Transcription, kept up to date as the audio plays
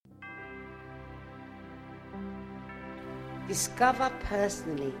Discover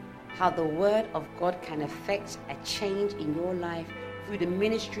personally how the Word of God can affect a change in your life through the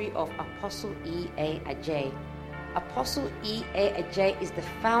ministry of Apostle E.A. Adjei. Apostle E.A. Adjei is the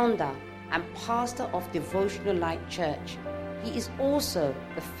founder and pastor of Devotional Light Church. He is also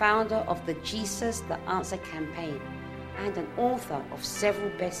the founder of the Jesus the Answer campaign and an author of several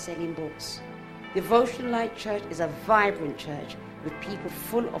best-selling books. Devotional Light Church is a vibrant church with people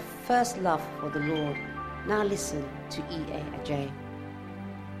full of first love for the Lord. Now listen to E.A. Adjei.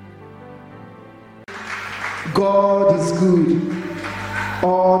 God is good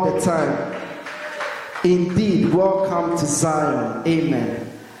all the time. Indeed, welcome to Zion. Amen.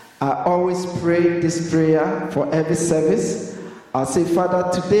 I always pray this prayer for every service. I say, Father,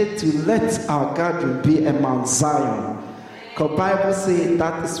 today to let our gathering be a Mount Zion. Because Bible says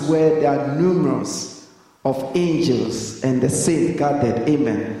that is where there are numerous of angels and the saints gathered.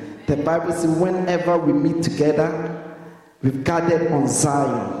 Amen. The Bible says whenever we meet together, we've gathered on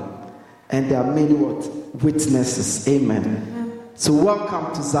Zion. And there are many witnesses. Amen. Amen. So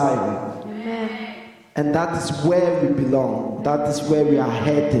welcome to Zion. Amen. And that is where we belong. That is where we are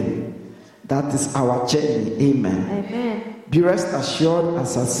heading. That is our journey. Amen. Amen. Be rest assured,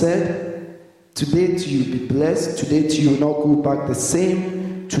 as I said, today too you be blessed. Today too you will not go back the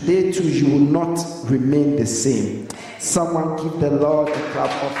same. Today too you will not remain the same. Someone give the Lord a clap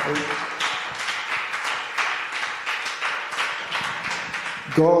offering.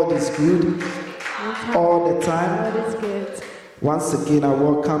 God is good all the time. God is good. Once again, I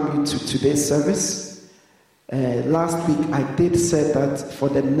welcome you to today's service. Last week, I did say that for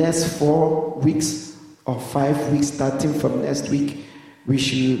the next 4 weeks or 5 weeks, starting from next week, we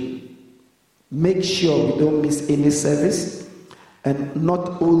should make sure we don't miss any service. And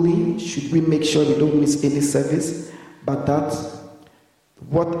not only should we make sure we don't miss any service, but that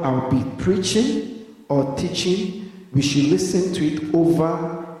what I'll be preaching or teaching, we should listen to it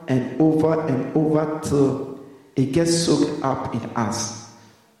over and over and over till it gets soaked up in us.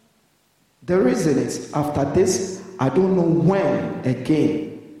 The reason is, after this, I don't know when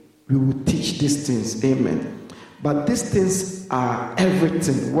again we will teach these things. Amen. But these things are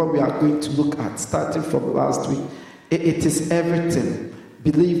everything, what we are going to look at, starting from last week. It is everything.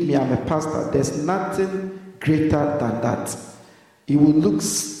 Believe me, I'm a pastor. There's nothing greater than that. It will look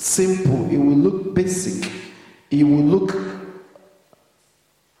simple. It will look basic. It will look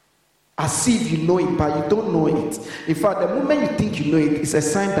as if you know it, but you don't know it. In fact, the moment you think you know it, it's a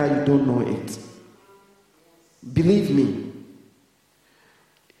sign that you don't know it. Believe me.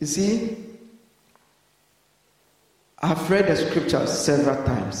 You see, I've read the scriptures several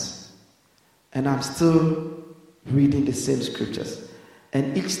times, and I'm still reading the same scriptures.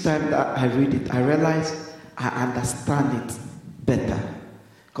 And each time that I read it, I realize I understand it better.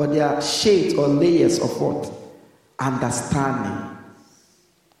 Because there are shades or layers of what? Understanding.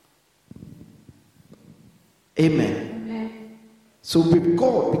 Amen. Amen. So with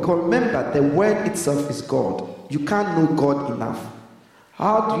God, because remember, the word itself is God. You can't know God enough.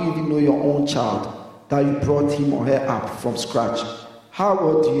 How do you even know your own child that you brought him or her up from scratch? How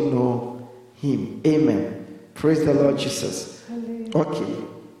well do you know him? Amen. Praise the Lord Jesus. Hallelujah. Okay.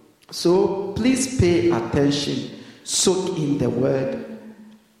 So please pay attention. Soak in the word.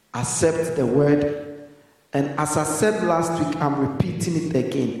 Accept the word. And as I said last week, I'm repeating it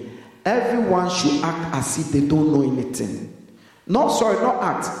again. Everyone should act as if they don't know anything. Not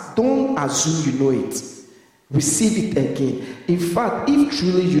act. Don't assume you know it. Receive it again. In fact, if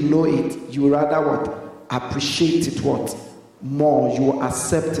truly you know it, you rather what? Appreciate it what? More. You will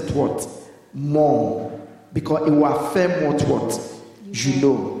accept it what? More. Because it will affirm what you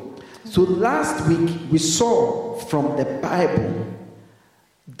know. So last week, we saw from the Bible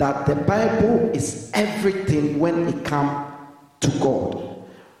that the Bible is everything when it comes to God.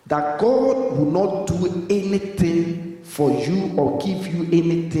 That God will not do anything for you or give you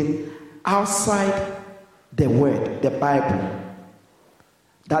anything outside the word, the Bible.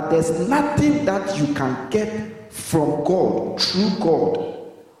 That there's nothing that you can get from God, through God,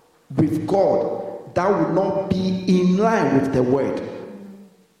 with God, that will not be in line with the word.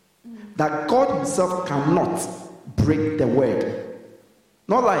 That God himself cannot break the word.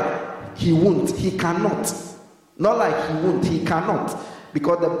 Not like he won't, he cannot. Not like he won't, he cannot.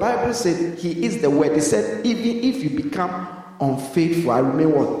 Because the Bible said he is the word. It said, even if you become unfaithful, I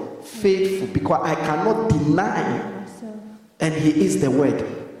remain what? Faithful. Because I cannot deny. And he is the word.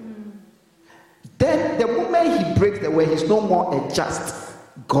 Then the moment he breaks the word, he's no more a just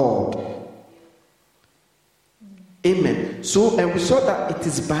God. Amen. So, and we saw that it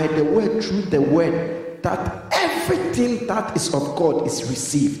is by the word, through the word, that everything that is of God is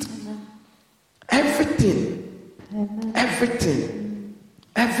received. Everything. Amen.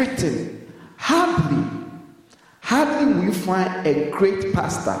 Everything. Hardly will you find a great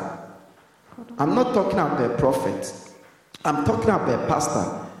pastor. I'm not talking about a prophet. I'm talking about a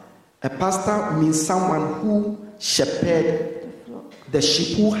pastor. A pastor means someone who shepherds the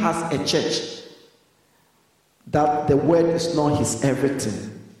sheep, who has a church. That the word is not his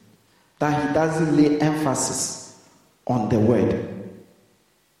everything. That he doesn't lay emphasis on the word.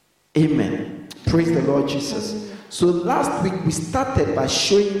 Amen. Praise the Lord Jesus. So last week we started by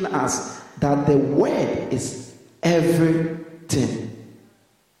showing us that the word is everything.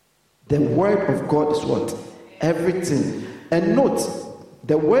 The word of God is what? Everything. And note,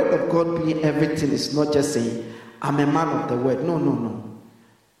 the word of God being everything is not just saying, I'm a man of the word. No.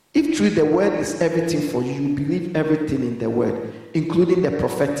 If truly the word is everything for you, you believe everything in the word, including the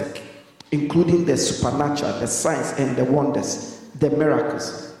prophetic, including the supernatural, the signs and the wonders, the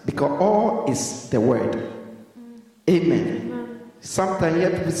miracles, because all is the word. Amen. Sometimes you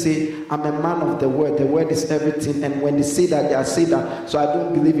people say, I'm a man of the word is everything, and when they say that, they are saying that, so I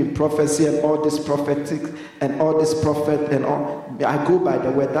don't believe in prophecy and all this prophetic and all this prophet and all. I go by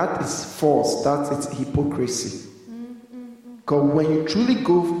the word. That is false. That is hypocrisy. Because when you truly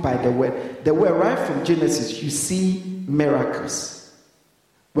go by the word right from Genesis, you see miracles.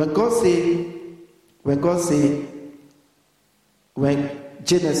 When God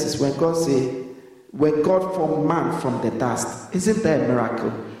formed man from the dust, isn't that a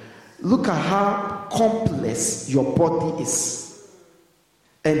miracle? Look at how complex your body is.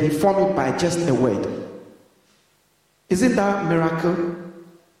 And he formed it by just a word. Isn't that a miracle?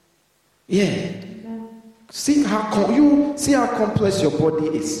 Yeah. See how complex your body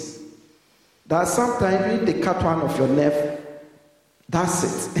is. That sometimes if they cut one of your nerve,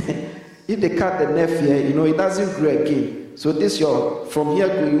 that's it. If they cut the nerve here, it doesn't grow again. So from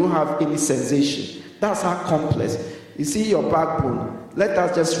here you won't have any sensation. That's how complex. You see your backbone. Let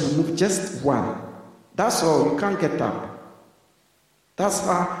us just remove just one. That's all. You can't get up. That's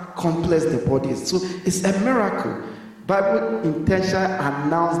how complex the body is. So it's a miracle. Bible intentionally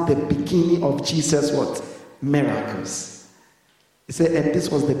announced the beginning of Jesus what? Miracles. He said, and this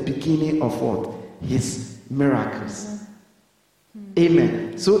was the beginning of what? His miracles.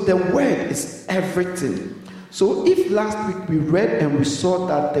 Amen. So the word is everything. So if last week we read and we saw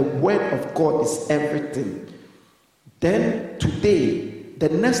that the word of God is everything, then today the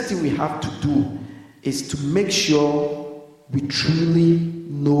next thing we have to do is to make sure we truly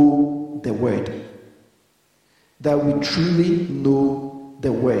know the word. That we truly know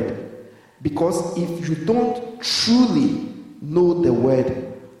the word. Because if you don't truly know the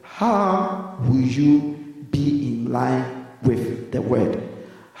word, how will you be in line with the word?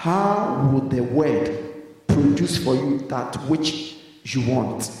 How will the word produce for you that which you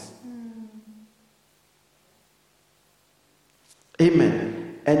want?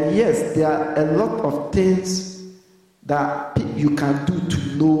 Amen. And yes, there are a lot of things that you can do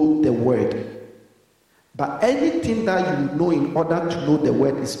to know the word. But anything that you know in order to know the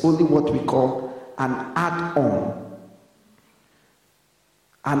word is only what we call an add-on.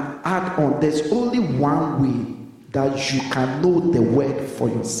 An add-on. There's only one way that you can know the word for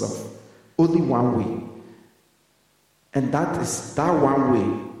yourself. Only one way. And that one way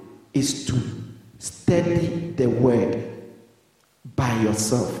is to study the word by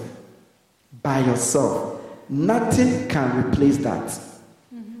yourself. By yourself. Nothing can replace that.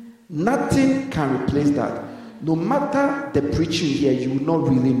 Nothing can replace that. No matter the preaching here, you will not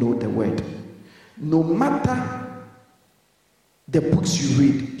really know the word. No matter the books you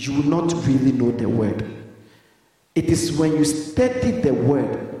read, you will not really know the word. It is when you study the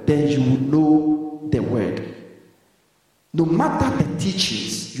word, then you will know the word. No matter the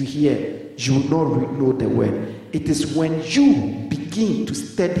teachings you hear, you will not know the word. It is when you begin to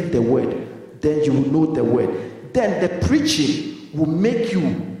study the word, then you will know the word. Then the preaching will make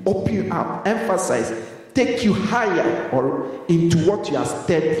you open you up, emphasize, take you higher or into what you are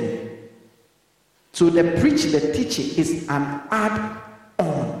studying. So the preaching, the teaching is an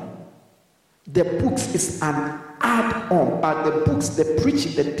add-on. The books is an add-on, but the books, the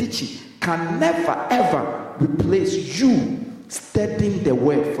preaching, the teaching can never ever replace you studying the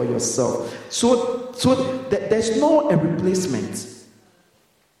word for yourself. So there's no a replacement.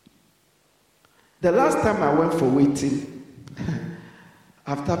 The last time I went for waiting,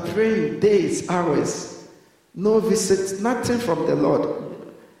 after praying days, hours, no visits, nothing from the Lord.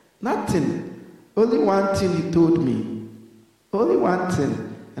 Nothing. Only one thing he told me. Only one thing.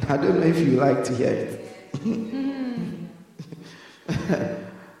 And I don't know if you like to hear it.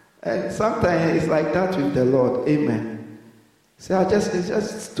 And sometimes it's like that with the Lord. Amen. So he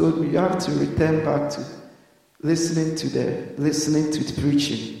just told me, you have to return back to listening to the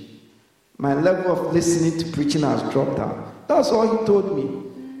preaching. My level of listening to preaching has dropped down. That's all he told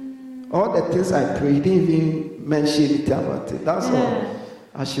me. All the things I prayed, he didn't even mention anything about it. That's all.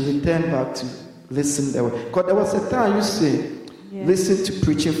 I should return back to listen the way. Because there was a time I used to listen to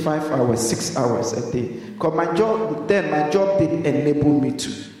preaching 5 hours, 6 hours a day. Because my job didn't enable me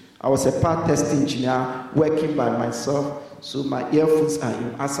to. I was a part test engineer working by myself. So my earphones are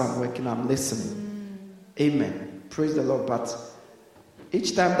in. As I'm working, I'm listening. Amen. Praise the Lord. But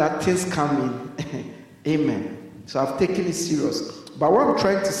each time that things come in, amen. So I've taken it serious. But what I'm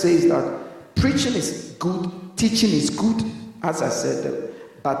trying to say is that preaching is good, teaching is good, as I said,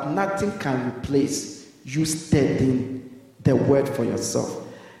 but nothing can replace you studying the word for yourself.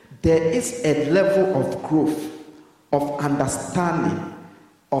 There is a level of growth, of understanding,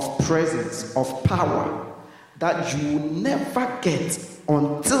 of presence, of power that you will never get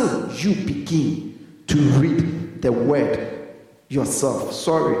until you begin to read the word yourself.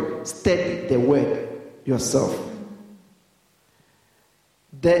 Study the word yourself.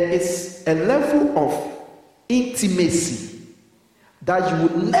 There is a level of intimacy that you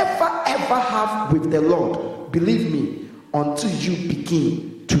will never ever have with the Lord, believe me, until you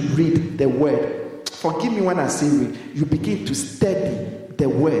begin to read the word. Forgive me when I say read. You begin to study the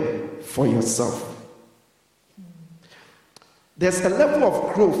word for yourself. There's a level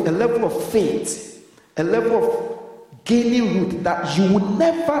of growth, a level of faith, a level of gaining root that you will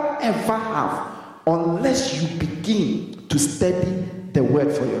never ever have unless you begin to study the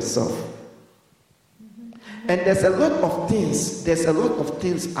word for yourself. And there's a lot of things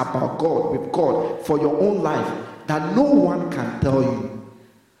about God, with God, for your own life that no one can tell you.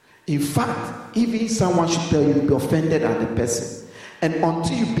 In fact, even someone should tell you, you'll be offended at the person. And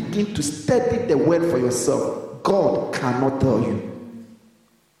until you begin to study the word for yourself, God cannot tell you.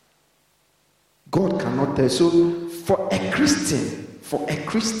 God cannot tell you. So for a Christian,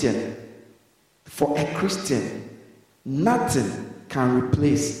 nothing can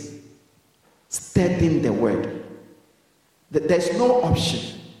replace studying the word. There's no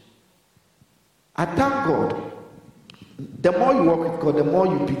option. I thank God. The more you walk with God, the more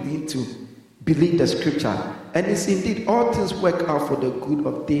you begin to believe the scripture. And it's indeed all things work out for the good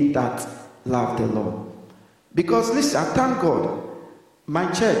of they that love the Lord. Because listen, I thank God. My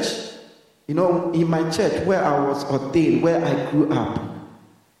church, in my church where I was ordained, where I grew up,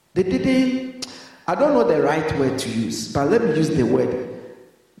 they didn't, I don't know the right word to use, but let me use the word.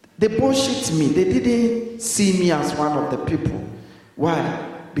 They bullshit me. They didn't see me as one of the people. Why?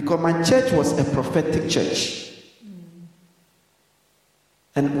 Because my church was a prophetic church.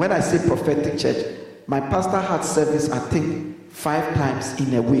 And when I say prophetic church, my pastor had service, I think, 5 times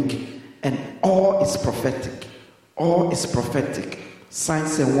in a week. And all is prophetic. All is prophetic.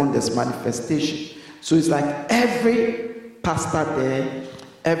 Signs and wonders, manifestation. So it's like every pastor there,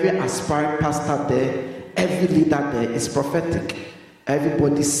 every aspiring pastor there, every leader there is prophetic.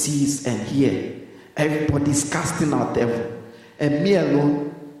 Everybody sees and hears. Everybody is casting out devil. And me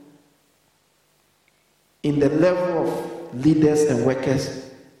alone, in the level of leaders and workers,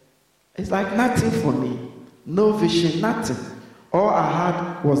 it's like nothing for me. No vision, nothing. All I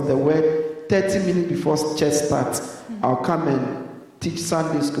had was the word. 30 minutes before church starts, I'll come and teach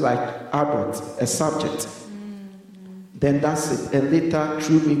Sunday school like adults, a subject. Then that's it. And later,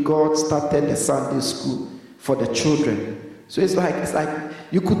 through me, God started the Sunday school for the children. So it's like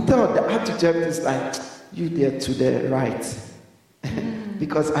you could tell the attitude is like, you there to the right.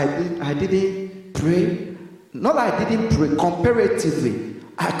 Because I didn't pray. Not like I didn't pray. Comparatively,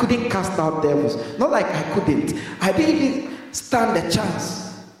 I couldn't cast out devils. Not like I couldn't. I didn't even stand a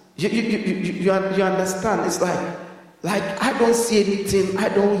chance. You understand? It's like I don't see anything. I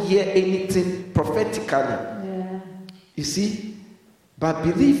don't hear anything prophetically. Yeah. You see? But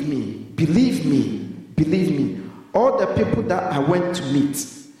believe me. All the people that I went to meet,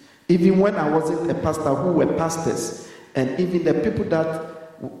 even when I wasn't a pastor, who were pastors, and even the people that,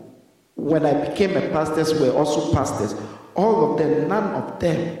 when I became a pastor, were also pastors, all of them, none of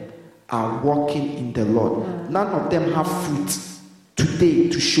them are walking in the Lord. None of them have fruit today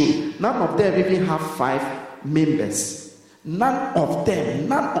to show. None of them even have 5 members. None of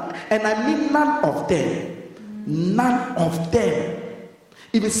them. And I mean none of them.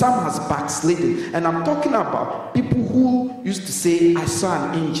 Even some has backslidden. And I'm talking about people who used to say, I saw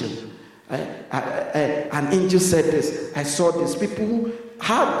an angel. An angel said this. I saw this. People who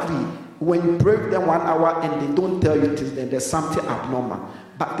hardly, when you pray with them 1 hour and they don't tell you till then, there's something abnormal.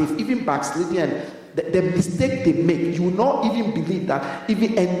 But they've even backslidden. And the mistake they make, you will not even believe that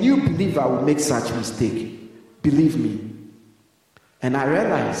even a new believer will make such mistake. Believe me. And I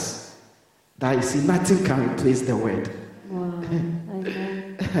realize that you see, nothing can replace the word. Wow.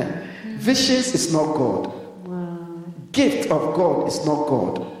 Amen. Visions is not God. Wow. Gift of God is not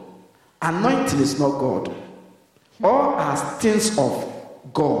God. Anointing is not God. All are things of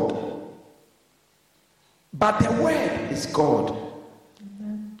God. But the word is God.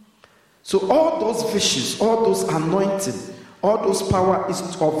 Amen. So all those visions, all those anointing, all those power is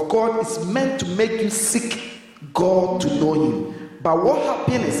of God is meant to make you seek God to know him. But what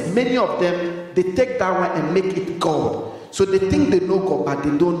happens is many of them, they take that one and make it God. So they think they know God, but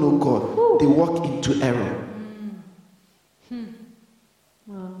they don't know God. They walk into error.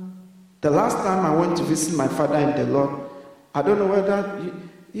 Wow. The last time I went to visit my father in the Lord, I don't know whether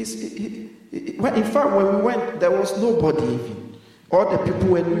in fact, when we went, there was nobody even. All the people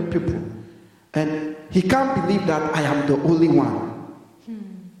were new people. And he can't believe that I am the only one.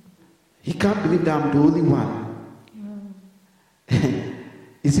 He can't believe that I'm the only one.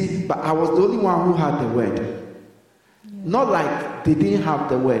 You see, but I was the only one who had the word. Not like they didn't have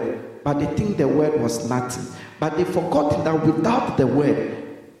the word, but they think the word was nothing. But they forgot that without the word,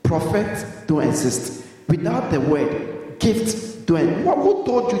 prophets don't exist. Without the word, gifts don't exist. Who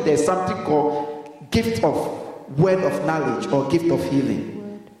told you there's something called gift of word of knowledge or gift of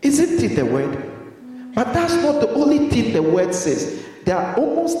healing? Isn't it the word? But that's not the only thing the word says. There are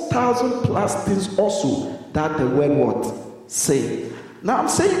almost 1,000+ things also that the word what say. Now I'm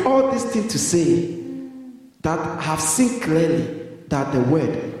saying all these things to say that I have seen clearly that the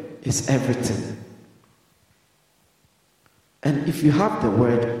word is everything. And if you have the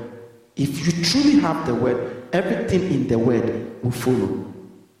word, if you truly have the word, everything in the word will follow.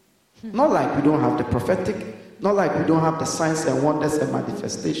 Not like we don't have the prophetic, not like we don't have the signs and wonders and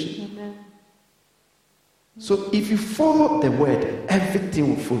manifestation. Amen. So if you follow the word, everything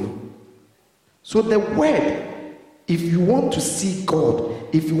will follow. So the word, if you want to see God,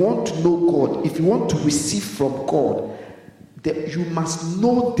 if you want to know God, if you want to receive from God, you must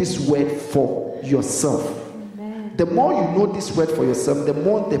know this word for yourself. Amen. The more you know this word for yourself, the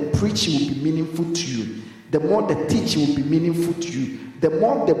more the preaching will be meaningful to you. The more the teaching will be meaningful to you. The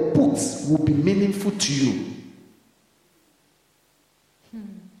more the books will be meaningful to you.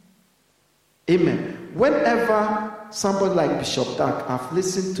 Amen. Whenever somebody like Bishop Dark, I've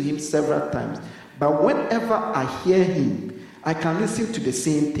listened to him several times, but whenever I hear him, I can listen to the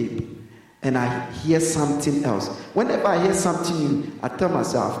same tape and I hear something else. Whenever I hear something new, I tell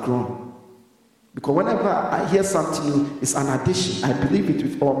myself I've grown. Because whenever I hear something new, it's an addition. I believe it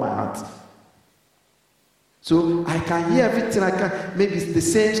with all my heart. So I can hear everything. Maybe it's the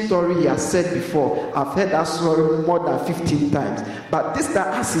same story he has said before. I've heard that story more than 15 times. But this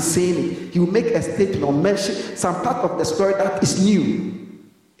time, as he's saying it, he will make a statement or mention some part of the story that is new.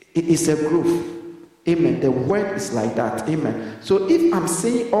 It is a growth. Amen. The word is like that. Amen. So if I'm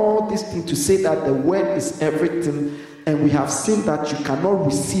saying all these things to say that the word is everything, and we have seen that you cannot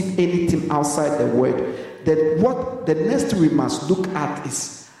receive anything outside the word, then what the next thing we must look at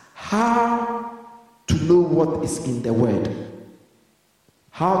is how to know what is in the word.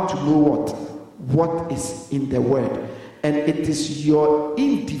 How to know what is in the word. And it is your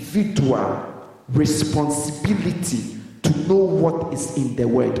individual responsibility to know what is in the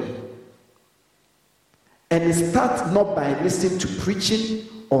word. And it starts not by listening to preaching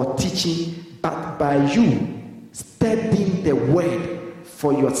or teaching, but by you studying the word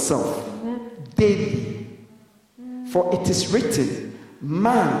for yourself daily. For it is written,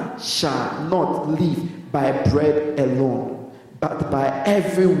 man shall not live by bread alone, but by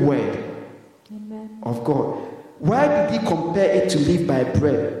every word of God. Why did he compare it to live by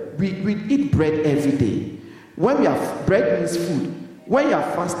bread? We eat bread every day. When we have bread means food. When you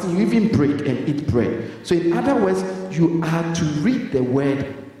are fasting, you even break and eat bread. So in other words, you are to read the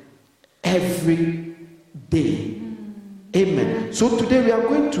word every day. Amen. So today we are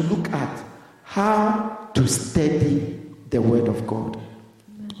going to look at how to study the word of God.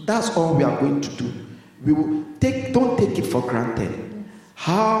 That's all we are going to do. We will don't take it for granted.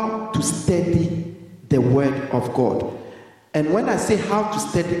 How to study the word of God. And when I say how to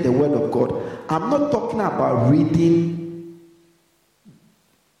study the word of God, I'm not talking about reading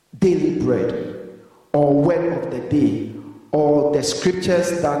daily bread or word of the day or the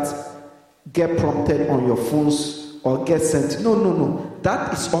scriptures that get prompted on your phones or get sent. No.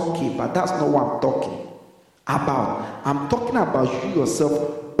 That is okay, but that's not what I'm talking about. I'm talking about you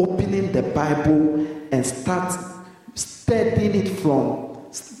yourself opening the Bible and start studying it from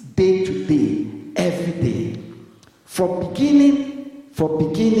day to day, every day. For beginning,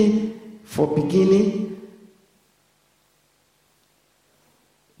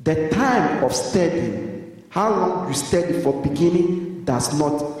 the time of studying, how long you study for beginning does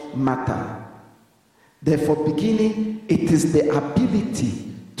not matter. Therefore, beginning, it is the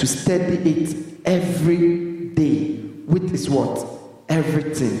ability to study it every day, which is what?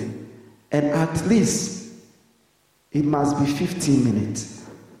 Everything. And at least it must be 15 minutes.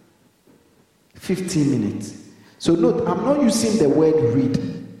 15 minutes. So note, I'm not using the word read.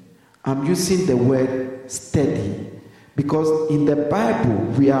 I'm using the word study. Because in the Bible,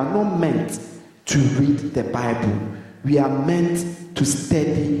 we are not meant to read the Bible. We are meant to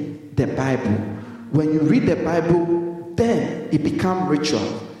study the Bible. When you read the Bible, then it becomes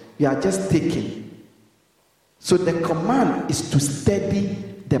ritual. You are just taking. So the command is to study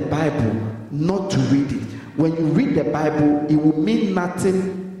the Bible, not to read it. When you read the Bible, it will mean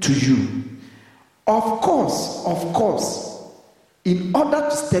nothing to you. Of course, in order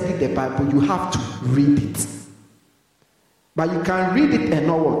to study the Bible, you have to read it. But you can read it and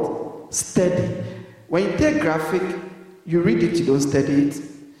not what? Study. When you take graphic, you read it, you don't study it.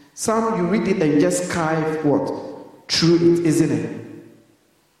 Some you read it and you just skive what? Through it, isn't it?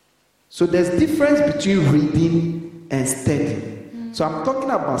 So there's difference between reading and studying. So I'm talking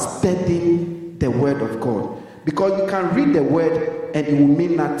about studying the word of God. Because you can read the word and it will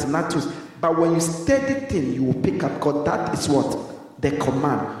mean nothing. But when you study things, you will pick up, because that is what? The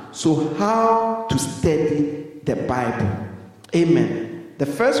command. So how to study the Bible. Amen. The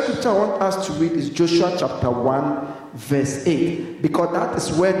first scripture I want us to read is Joshua chapter 1 verse 8. Because that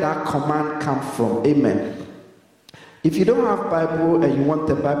is where that command comes from. Amen. If you don't have Bible and you want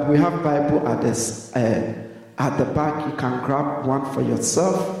the Bible, we have Bible at the back. You can grab one for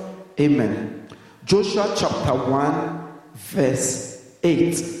yourself. Amen. Joshua chapter 1 verse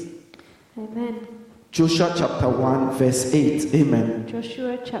 8. Amen. Joshua chapter 1 verse 8. Amen.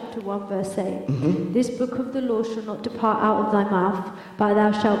 Joshua chapter 1 verse 8. This book of the law shall not depart out of thy mouth, but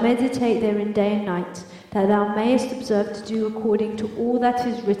thou shalt meditate therein day and night, that thou mayest observe to do according to all that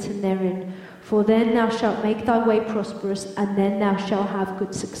is written therein. For then thou shalt make thy way prosperous, and then thou shalt have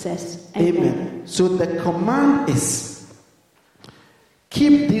good success. Amen. So the command is,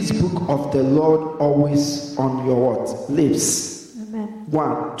 keep this book of the Lord always on your what? Lips. Amen.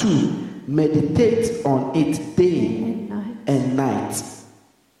 1. 2. Meditate on it day and night,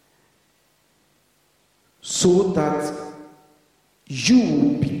 so that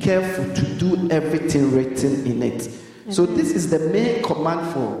you be careful to do everything written in it. Amen. So this is the main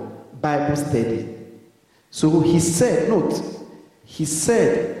command for Bible study. So he said,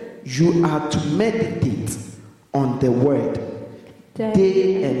 you are to meditate on the word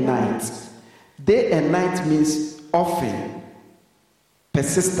day and night. Day and night means often,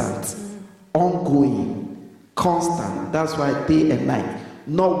 persistent, ongoing, constant. That's why day and night.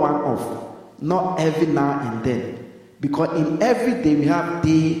 Not one off. Not every now and then. Because in every day we have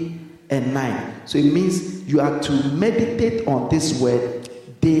day and night. So it means you are to meditate on this word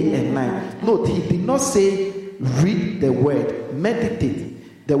day and night. Note, he did not say read the word.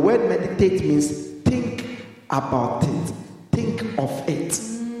 Meditate. The word meditate means think about it. Think of it.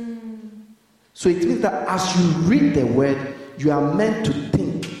 So it means that as you read the word, you are meant to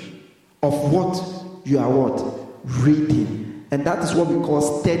think of what you are reading. And that is what we call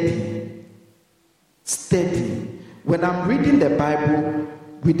studying. Studying. When I'm reading the Bible,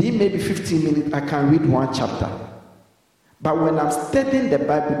 within maybe 15 minutes, I can read one chapter. But when I'm studying the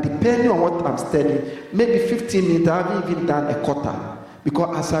Bible, depending on what I'm studying, maybe 15 minutes, I haven't even done a quarter.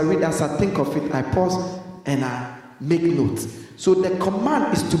 Because as I read, as I think of it, I pause and I make notes. So the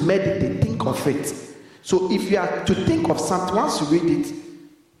command is to meditate, think of it. So if you are to think of something, once you read it,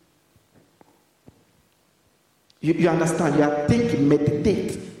 you understand, you are thinking,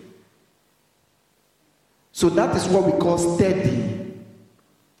 meditate. So that is what we call studying.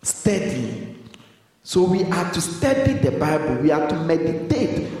 Studying. So we are to study the Bible. We are to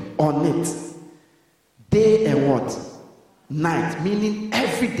meditate on it. Day and what? Night. Meaning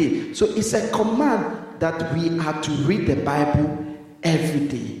every day. So it's a command that we are to read the Bible every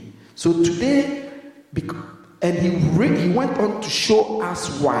day. So today, and he went on to show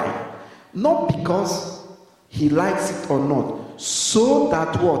us why. Not because he likes it or not. So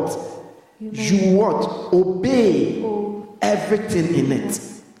that what? You what? Obey everything in it.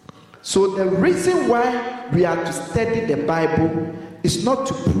 So the reason why we are to study the Bible is not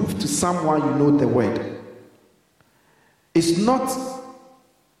to prove to someone you know the word. It's not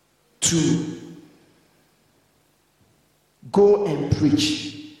to go and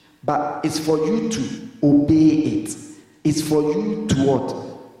preach, but it's for you to obey it. It's for you to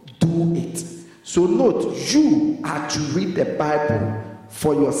what? Do it. So note, you are to read the Bible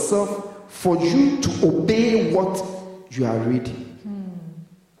for yourself, for you to obey what you are reading.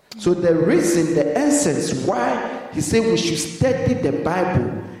 So the reason, the essence why he said we should study the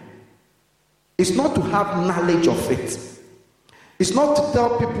Bible It's not to have knowledge of it. It's not to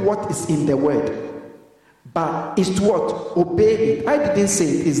tell people what is in the word, but it's to what? Obey it. I didn't say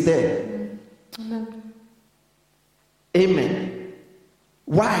it is there. Amen. Amen.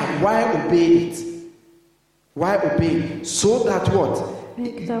 Why obey it? Why obey it? So that what?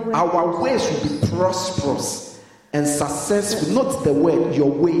 Make thy way Our ways will be prosperous and successful. Not the word,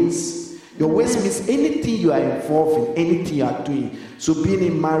 your ways. Your ways means anything you are involved in, anything you are doing. So being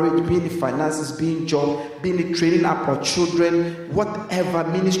in marriage, being in finances, being in job, being in training up for children, whatever,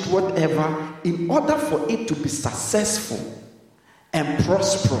 ministry, whatever, in order for it to be successful and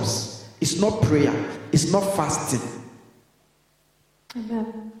prosperous, it's not prayer, it's not fasting.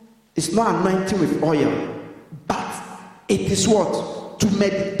 Amen. It's not anointing with oil, but it is what? To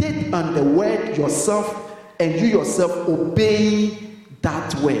meditate on the word yourself and you yourself obeying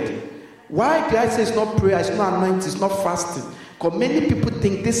that word. Why do I say it's not prayer, it's not anointing, it's not fasting? Because many people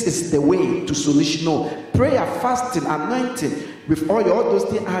think this is the way to solution. No, prayer, fasting, anointing with oil, all those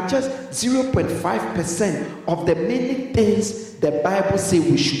things are just 0.5% of the many things the Bible says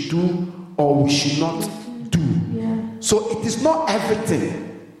we should do or we should not do. Yeah. So it is not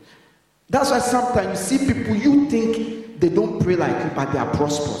everything. That's why sometimes you see people, you think they don't pray like you, but they are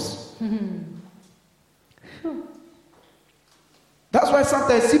prosperous. That's why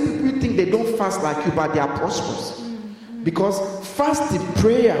sometimes you see people, you think they don't fast like you, but they are prosperous. Because fasting,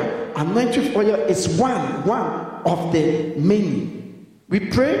 prayer, anointing with oil is one of the many. We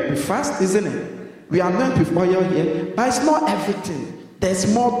pray, we fast, isn't it? We anoint with oil here, but it's not everything.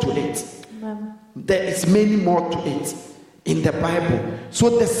 There's more to it. Amen. There is many more to it in the Bible.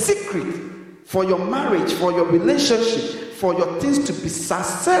 So the secret for your marriage, for your relationship, for your things to be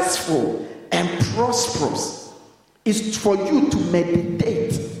successful and prosperous is for you to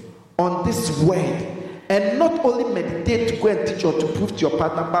meditate on this word. And not only meditate to go and teach or to prove to your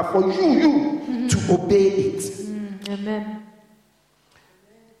partner, but for you to obey it. Amen.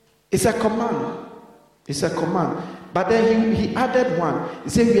 It's a command. It's a command. But then he added one. He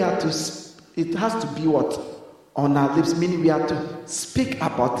said it has to be what? On our lips, meaning we have to speak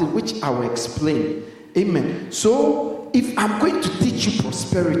about it, which I will explain. Amen. So if I'm going to teach you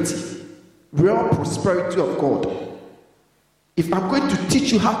prosperity, real prosperity of God, if I'm going to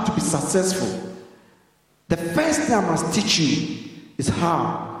teach you how to be successful, the first thing I must teach you is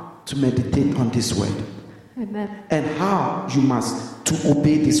how to meditate on this word. Amen. And how you must to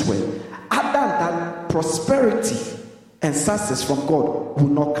obey this word. Other than that, prosperity and success from God will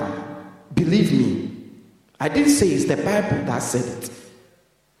not come. Believe me. I didn't say it's the Bible that said it.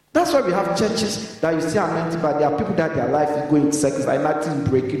 That's why we have churches that you see anointed, but there are people that their life is going circles, like nothing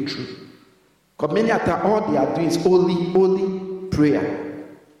breaking through. Because many of them, all they are doing is only prayer.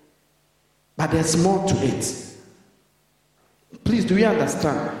 But there's more to it. Please, do you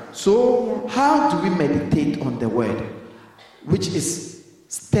understand? So, how do we meditate on the word? Which is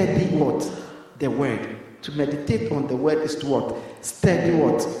study what? The word. To meditate on the word is to what? Study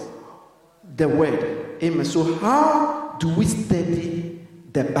what? The word. Amen. So, how do we study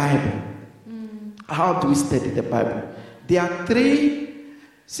the Bible? How do we study the Bible? There are three.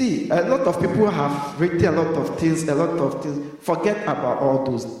 See, a lot of people have written a lot of things. Forget about all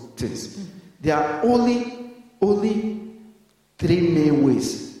those things. There are only three main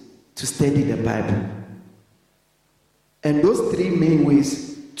ways to study the Bible. And those three main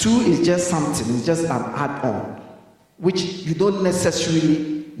ways, two is just something, it's just an add-on, which you don't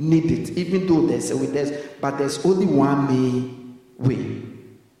necessarily need it, even though there's a way, but there's only one main way.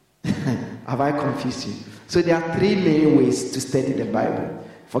 Have I confused you? So there are three main ways to study the Bible.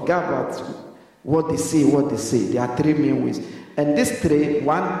 Forget about what they say. There are three main ways. And these three,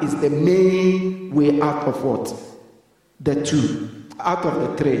 one is the main way out of what? The two. Out of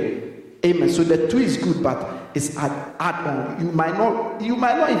the three. Amen. So the two is good, but it's an add-on. You might not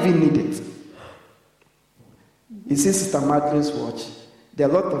even need it. You see Sister Madeline's watch. There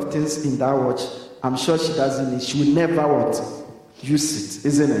are a lot of things in that watch. I'm sure she doesn't need. She will never what? Use it,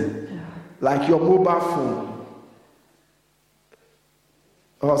 isn't it? Yeah. Like your mobile phone.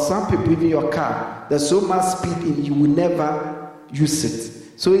 Or some people, even your car. There's so much speed in you will never use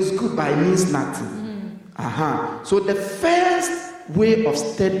it. So it's good, but it means nothing. So the first way of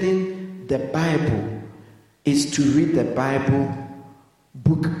studying the Bible is to read the Bible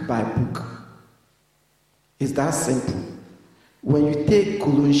book by book. It's that simple. When you take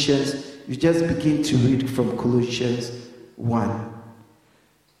Colossians, you just begin to read from Colossians 1.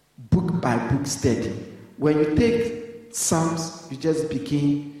 Book by book study. When you take Psalms, you just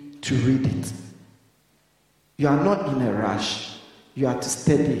begin to read it. You are not in a rush. You have to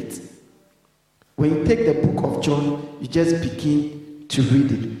study it. When you take the book of John, you just begin to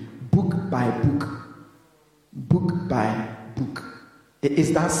read it. book by book. Book by book. It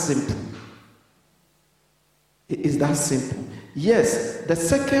is that simple. It is that simple. Yes, the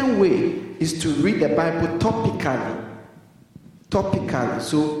second way is to read the Bible topically. Topically.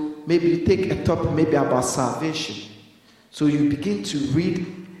 So maybe you take a topic maybe about salvation. So you begin to read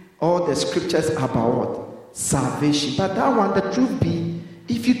all the scriptures about what? Salvation. But that one, the truth be,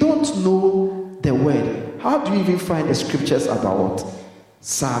 if you don't know the word, how do you even find the scriptures about what?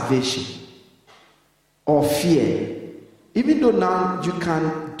 Salvation. Or fear. Even though now you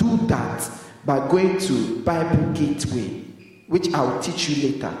can do that by going to Bible Gateway, which I will teach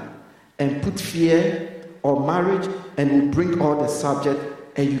you later, and put fear or marriage, and will bring all the subject,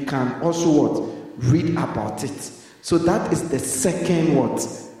 and you can also what? Read about it. So that is the second what?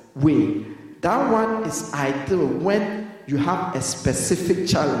 Way. That one is ideal when you have a specific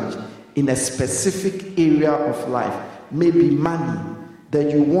challenge in a specific area of life, maybe money, then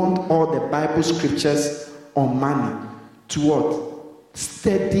you want all the Bible scriptures on money to what?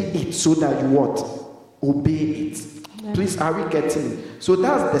 Study it so that you what? Obey it. Yeah. Please, are we getting it? So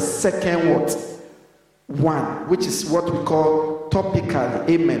that's the second what? One, which is what we call topically.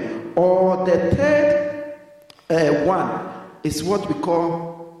 Amen. Or the third one is what we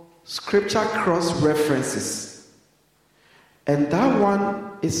call scripture cross references. And that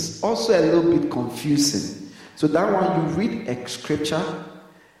one is also a little bit confusing. So that one, you read a scripture.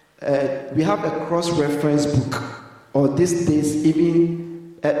 We have a cross reference book. Or these days,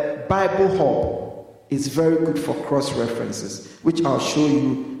 even Bible Hub is very good for cross references, which I'll show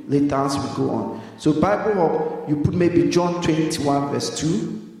you later as we go on. So Bible Hub, you put maybe John 21 verse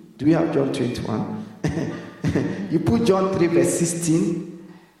 2. Do we have John 21? You put John 3 verse 16.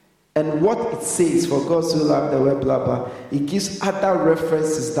 And what it says, for God so loved the world, blah, blah. It gives other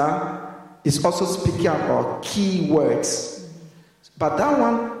references that is also speaking about key words. But that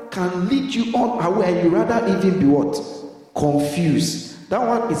one can lead you on away, and you rather even be what? Confused. That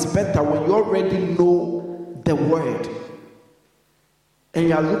one is better when you already know the word and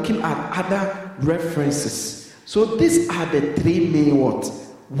you are looking at other references. So these are the three main what?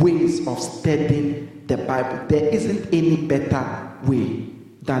 Ways of studying the Bible. There isn't any better way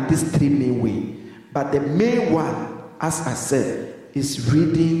than these three main ways. But the main one, as I said, is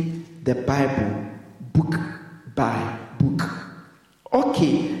reading the Bible book by book.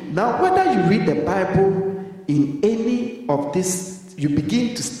 Okay, now whether you read the Bible in any of this, you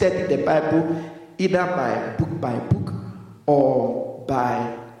begin to study the Bible either by book or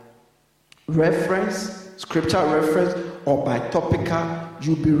by reference, scripture reference, or by topical,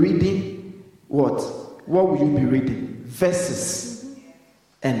 you'll be reading what? What will you be reading? Verses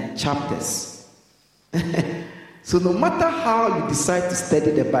and chapters. So no matter how you decide to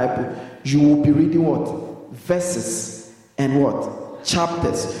study the Bible, you will be reading what? Verses and what?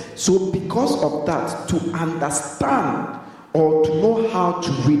 Chapters. So because of that, to understand or to know how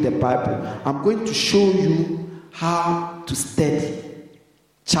to read the Bible, I'm going to show you how to study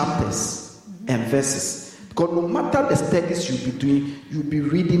chapters and verses. Because no matter the studies you'll be doing, you'll be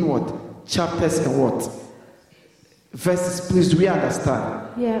reading what? Chapters and what? Verses. Please, do we understand?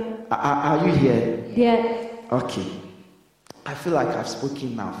 Yeah. Are you here? Yeah. Okay. I feel like I've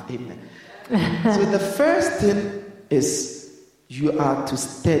spoken now. Amen. So the first thing is you are to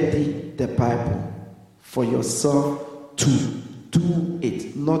study the Bible for yourself, to do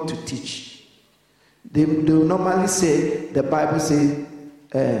it, not to teach. They normally say, the Bible says,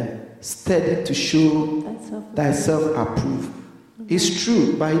 study to show thyself approved. Mm-hmm. It's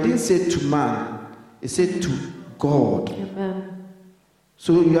true, but it didn't say to man. It said to God. Amen.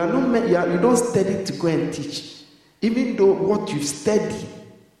 So you don't study to go and teach. Even though what you study,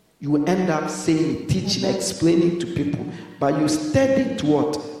 you will end up saying, teaching, explaining to people. But you study to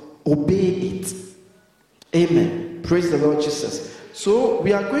what? Obey it. Amen. Praise the Lord Jesus. So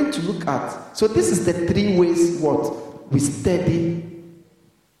we are going to look at, so this is the three ways what? We study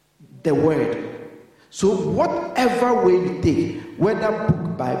the word. So whatever way you take, whether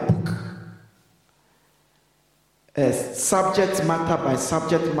book by book, subject matter by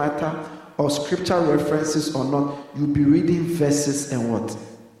subject matter, or scripture references or not, you'll be reading verses and what?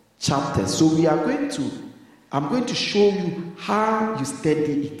 Chapters. So I'm going to show you how you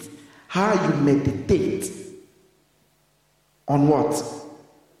study it, how you meditate on what?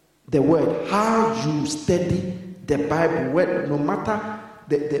 The word, how you study the Bible, no matter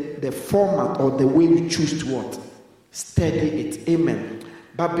the format or the way you choose to what? Study it. Amen.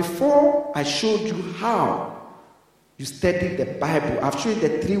 But before I showed you how you study the Bible, I've shown you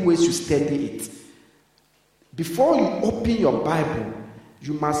the three ways you study it. Before you open your Bible,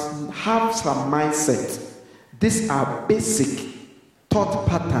 you must have some mindset. These are basic thought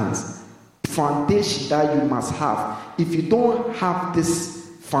patterns foundation that you must have. If you don't have this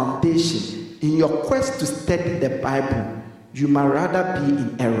foundation, in your quest to study the Bible, you might rather be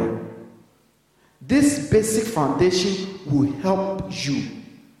in error. This basic foundation will help you.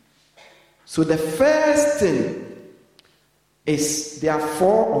 So the first thing is there are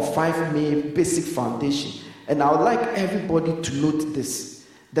 4 or 5 main basic foundation, and I would like everybody to note this.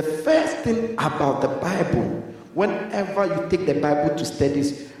 The first thing about the Bible, whenever you take the Bible to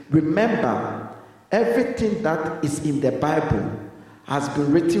studies, remember everything that is in the Bible has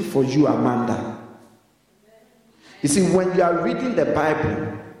been written for you, Amanda. You see, when you are reading the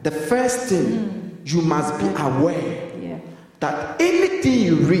Bible, the first thing you must be aware that anything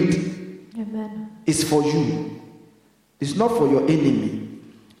you read is for you. It's not for your enemy.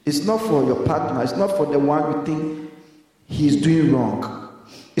 It's not for your partner. It's not for the one you think he is doing wrong.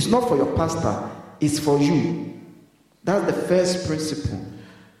 It's not for your pastor. It's for you. That's the first principle.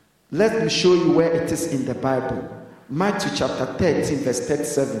 Let me show you where it is in the Bible. Matthew chapter 13, verse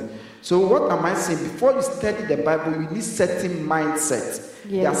 37. So what am I saying? Before you study the Bible, you need certain mindsets.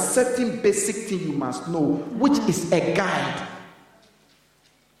 There are certain basic things you must know, which is a guide.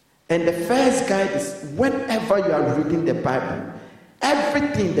 And the first guide is whenever you are reading the Bible,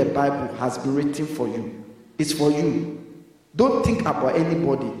 everything in the Bible has been written for you. It's for you. Don't think about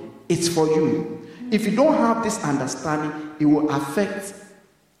anybody. It's for you. If you don't have this understanding, it will affect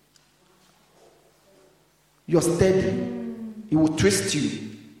your study. It will twist you.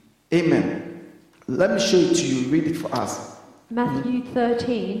 Amen. Let me show it to you. Read it for us. Matthew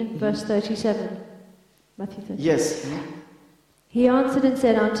 13, verse 37. Matthew 13. Yes. He answered and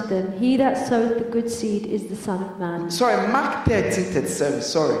said unto them, He that soweth the good seed is the Son of Man. Sorry, Mark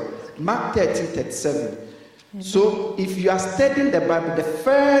 13:37. Mark 13:37. So if you are studying the Bible, the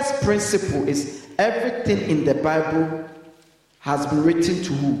first principle is everything in the Bible has been written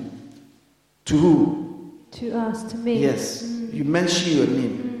to who? To who? To us, to me. Yes. You mention your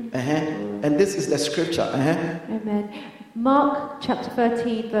name. And this is the scripture. Amen. Mark chapter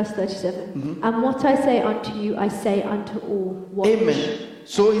 13, verse 37. And what I say unto you, I say unto all. Watch. Amen.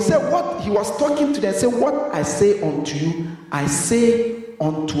 So he said, what he was talking to them, said, what I say unto you, I say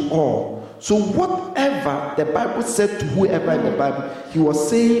unto all. So whatever the Bible said to whoever in the Bible, he was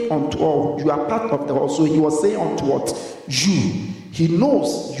saying unto all. You are part of the all. So he was saying unto what? You. He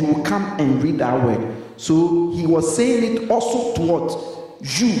knows you will come and read that word. So he was saying it also to what?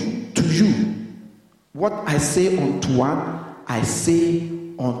 You, to you. What I say unto one, I say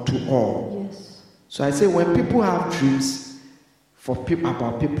unto all. Yes. So I say when people have dreams for people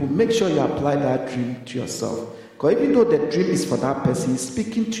about people, make sure you apply that dream to yourself. Because even though the dream is for that person, he's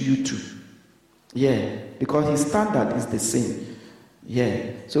speaking to you too. Yeah, because his standard is the same.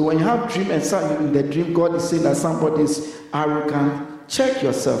 Yeah. So when you have dream and in the dream God is saying that somebody is arrogant, check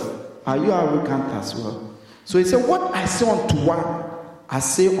yourself. Are you arrogant as well? So he said, what I say unto one, I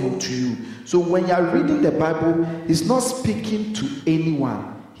say unto you. So when you are reading the Bible, he's not speaking to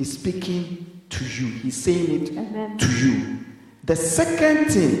anyone. He's speaking to you. He's saying it to you. The second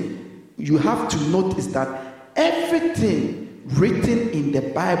thing you have to note is that everything written in the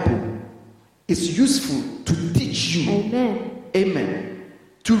Bible is useful to teach you. Amen. Amen.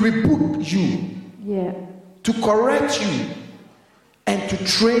 To rebuke you. Yeah. To correct you. And to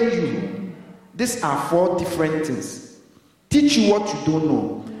train you. These are 4 different things. Teach you what you don't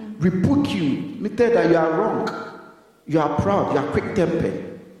know. Rebuke you. Me tell you that you are wrong. You are proud. You are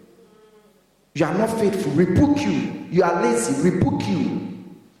quick-tempered. You are not faithful. Rebuke you. You are lazy. Rebuke you.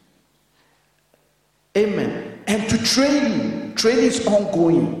 Amen. And to train you. Training is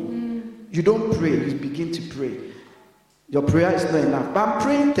ongoing. You don't pray. You begin to pray. Your prayer is not enough. But I'm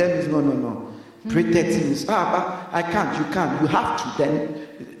praying 10 minutes. No. Pray 30 minutes. But I can't. You can't. You have to then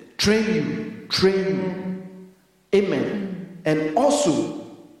train you. Train you. Amen. And also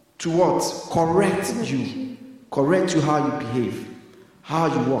to what? Correct you. Correct you how you behave, how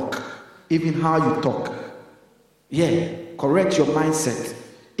you walk, even how you talk. Yeah. Correct your mindset,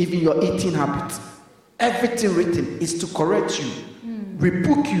 even your eating habits. Everything written is to correct you,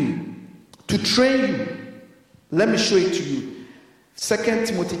 rebuke you, to train you. Let me show it to you. 2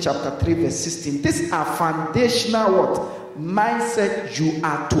 Timothy chapter 3 verse 16. These are foundational what? Mindset you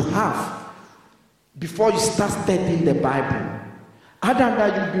are to have before you start studying the Bible. Other than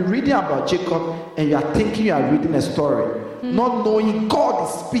that, you'll be reading about Jacob and you are thinking you are reading a story, not knowing God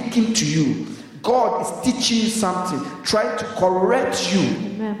is speaking to you. God is teaching you something, trying to correct you,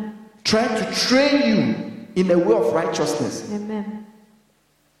 Amen. Trying to train you in a way of righteousness. Amen.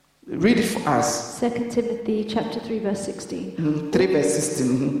 Read it for us. 2 Timothy chapter 3 verse 16. 3 verse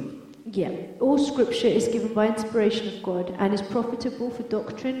 16. Yeah. All scripture is given by inspiration of God and is profitable for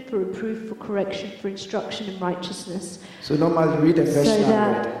doctrine, for reproof, for correction, for instruction in righteousness. So normally read a version So and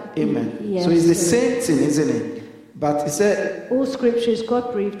that- read. Amen. yes, So it's the so- same thing, isn't it? But it said All scripture is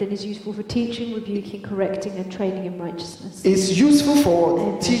God-breathed and is useful for teaching, rebuking, correcting, and training in righteousness. it's useful for what?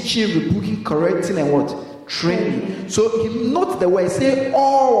 Amen. Teaching, rebuking, correcting, and what? Training. So you note the word, say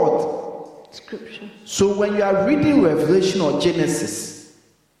all. Scripture. So when you are reading Revelation or Genesis,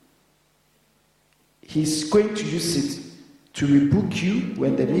 he's going to use it to rebuke you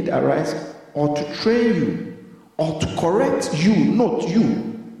when the need arises, or to train you, or to correct you, not you.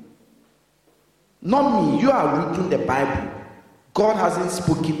 Not me. You are reading the Bible. God hasn't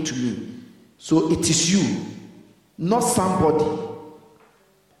spoken to me. So it is you, not somebody.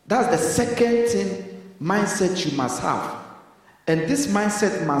 That's the second thing, mindset you must have. And this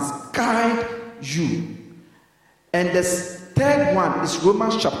mindset must guide you. And the third one is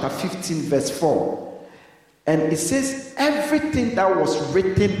Romans chapter 15, verse 4. And it says, everything that was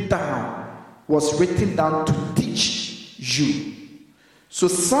written down to teach you. So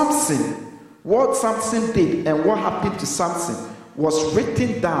Samson, what Samson did and what happened to Samson was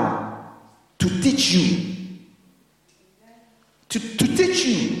written down to teach you. To teach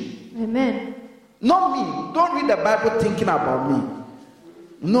you. Amen. Not me. Don't read the Bible thinking about me.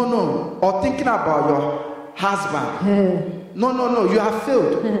 No. Or thinking about your husband. No. You have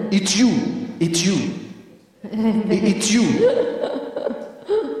failed. It's you. It's you. It's you.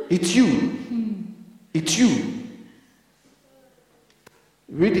 It's you. It's you.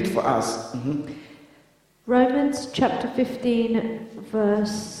 Read it for us. Romans chapter 15,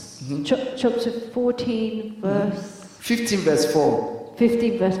 verse... chapter 14, verse... 15 verse 4.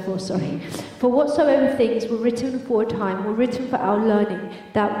 15 verse 4, sorry. For whatsoever things were written aforetime were written for our learning,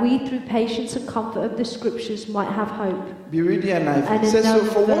 that we through patience and comfort of the scriptures might have hope. Be reading and And it says, so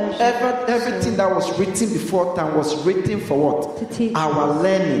another for version, whatever, everything that was written before time was written for what? To teach Our us.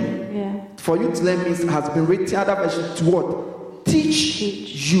 learning. Yeah. For you to learn means has been written, other version to what? Teach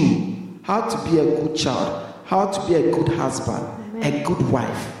you how to be a good child, how to be a good husband, a good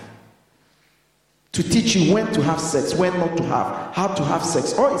wife. To teach you when to have sex, when not to have, how to have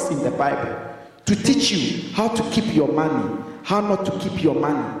sex. All is in the Bible. To teach you how to keep your money, how not to keep your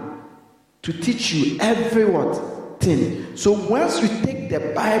money. To teach you every what thing. So once you take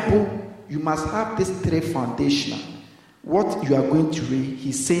the Bible, you must have these three foundational. What you are going to read,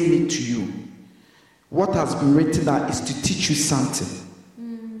 he's saying it to you. What has been written down is to teach you something.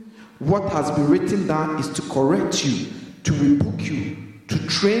 What has been written down is to correct you, to rebuke you, to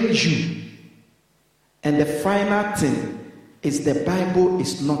train you. And the final thing is the Bible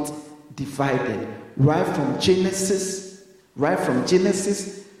is not divided. Right from Genesis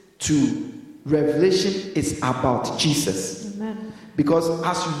to Revelation is about Jesus. Amen. Because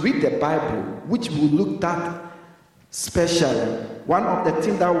as you read the Bible, which we looked at specially, one of the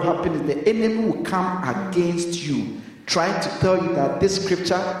things that will happen is the enemy will come against you, trying to tell you that this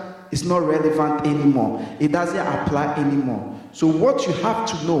scripture is not relevant anymore. It doesn't apply anymore. So what you have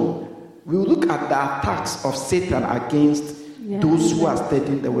to know, we will look at the attacks of Satan against those who are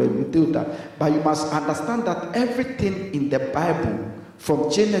studying the word. We do that. But you must understand that everything in the Bible,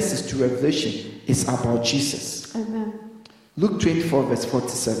 from Genesis to Revelation, is about Jesus. Amen. Luke 24, verse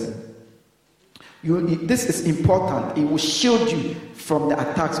 47. This is important. It will shield you from the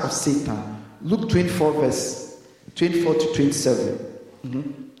attacks of Satan. Luke 24, verse 24 to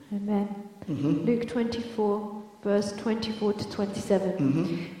 27. Amen. Luke 24, verse 24 to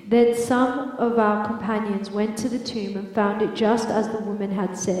 27. Then some of our companions went to the tomb and found it just as the woman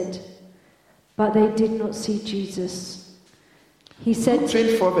had said, but they did not see Jesus. He said, Luke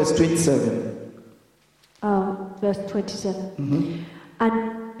 24, verse 27. verse 27.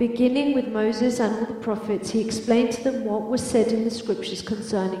 And beginning with Moses and all the prophets, he explained to them what was said in the scriptures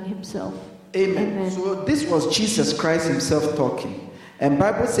concerning himself. Amen. So this was Jesus Christ himself talking. And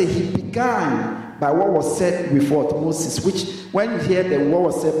Bible says he began by what was said with what? Moses, which when you hear the what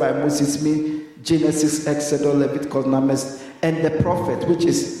was said by Moses mean Genesis, Exodus, Leviticus, Numbers, and the prophet, which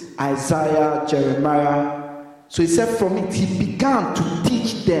is Isaiah, Jeremiah. So he said from it, he began to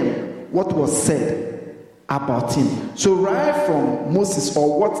teach them what was said about him. So right from Moses,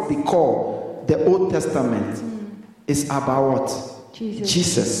 or what they call the Old Testament, is about what?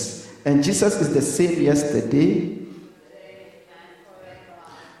 Jesus. And Jesus is the same yesterday.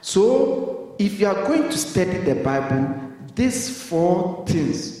 So, if you are going to study the Bible, these four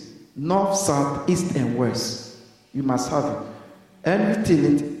things, north, south, east, and west, you must have it.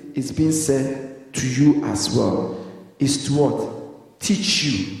 Everything is being said to you as well. Is to what? Teach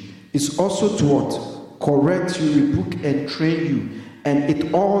you. It's also to what? Correct you, rebuke, and train you. and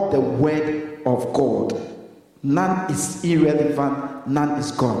it all the word of God. None is irrelevant, none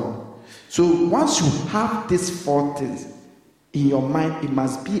is gone. So once you have these 4 things in your mind, it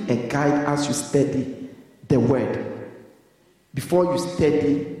must be a guide as you study the word. Before you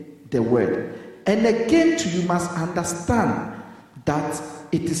study the word. And again, too, you must understand that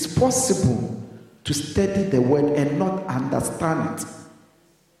it is possible to study the word and not understand it.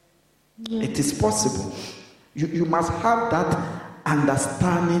 Yeah. It is possible. You must have that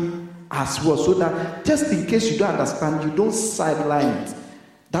understanding as well, so that just in case you don't understand, you don't sideline it.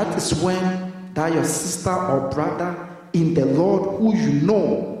 That is when that your sister or brother in the Lord who you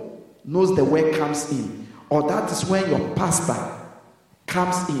know knows the word comes in. Or that is when your pastor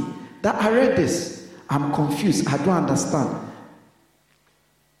comes in. That I read this, I'm confused, I don't understand.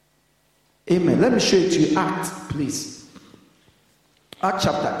 Amen. Let me show it to you. Acts, please. Acts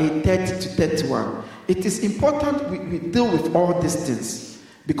chapter 8, 30 to 31. It is important we deal with all these things,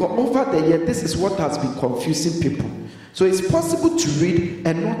 because over the year, this is what has been confusing people. So it's possible to read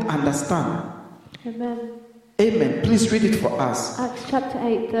and not understand. Amen. Amen. Please read it for us. Acts chapter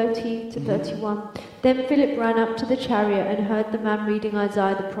 8, 30 to 31. Then Philip ran up to the chariot and heard the man reading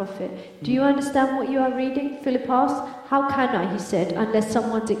Isaiah the prophet. Do you understand what you are reading? Philip asked. How can I, he said, unless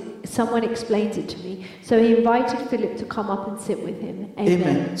someone explains it to me. So he invited Philip to come up and sit with him. Amen.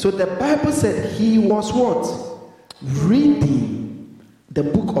 Amen. So the Bible said he was what? Reading the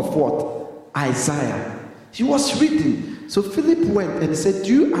book of what? Isaiah. He was reading. So Philip went and he said,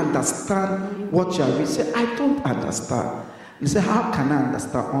 do you understand what you are reading? He said, I don't understand. And he said, how can I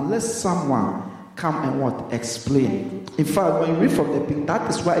understand? Unless someone come and what? Explain. In fact, when you read from the beginning, that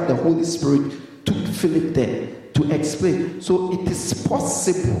is why the Holy Spirit took Philip there to explain. So it is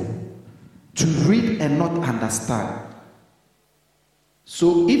possible to read and not understand.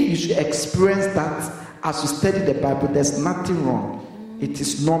 So if you should experience that as you study the Bible, there's nothing wrong. It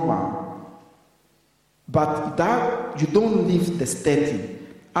is normal. But that you don't leave the study.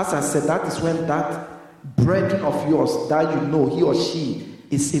 As I said, that is when that brethren of yours that you know he or she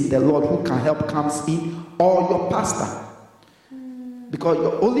is in the Lord who can help comes in, or your pastor. Because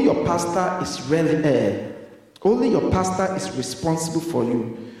only your pastor is only your pastor is responsible for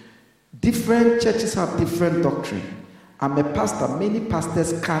you. Different churches have different doctrine. I'm a pastor. Many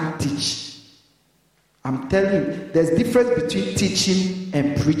pastors can't teach. I'm telling you, there's difference between teaching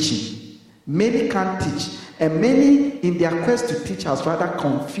and preaching. Many can't teach, and many in their quest to teach has rather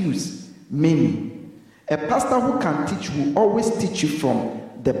confused many. A pastor who can teach will always teach you from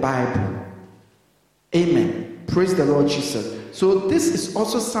the Bible. Amen. Praise the Lord Jesus. So this is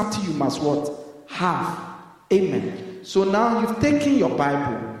also something you must what? Have. Amen. So now you've taken your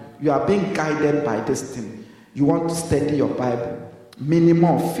Bible. You are being guided by this thing. You want to study your Bible.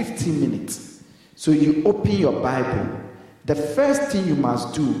 Minimum 15 minutes. So you open your Bible. The first thing you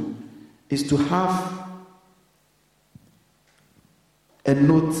must do is to have a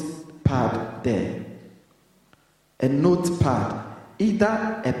notepad there. A notepad.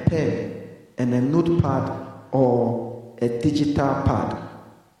 Either a pen and a notepad or a digital pad.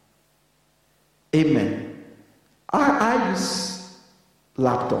 Amen. I use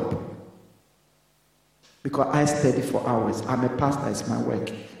laptop because I study for hours. I'm a pastor, it's my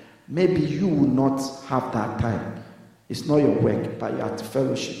work. Maybe you will not have that time. It's not your work, but you are to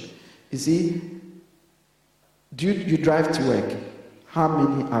fellowship. You see, do you drive to work? How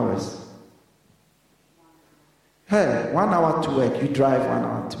many hours? Hey, 1 hour to work, you drive 1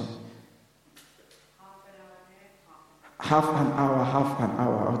 hour to work. Half an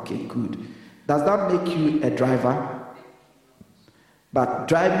hour. Okay, good. Does that make you a driver? But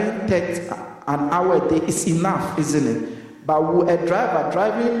driving takes an hour a day is enough, isn't it? But will a driver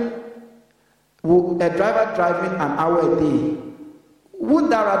driving an hour a day, would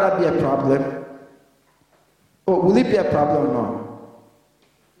that rather be a problem? Or will it be a problem or not?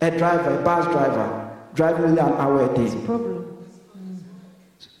 A bus driver, driving only an hour a day. It's a problem.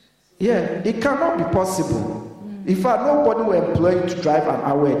 Yeah, it cannot be possible. In fact, nobody will employ you to drive an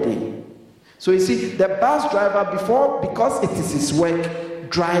hour a day. So you see, the bus driver, because it is his work,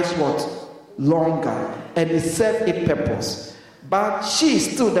 drives what? Longer. And it serves a purpose. But she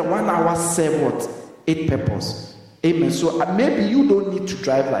is still the 1 hour serve what? A purpose. Amen. So maybe you don't need to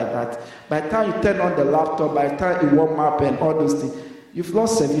drive like that. By the time you turn on the laptop, by the time you warm up and all those things, you've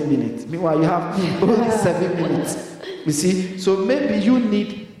lost 7 minutes. Meanwhile, you have only 7 minutes. You see? So maybe you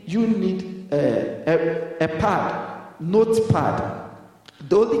need a pad, notepad.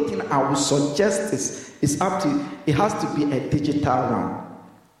 The only thing I would suggest is up to you. It has to be a digital one.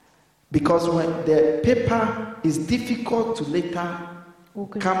 Because when the paper is difficult to later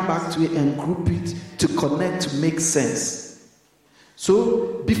come back to it and group it to connect to make sense.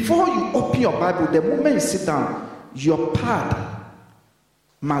 So before you open your Bible, the moment you sit down, your pad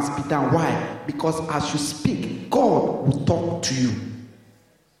must be done. Why? Because as you speak, God will talk to you.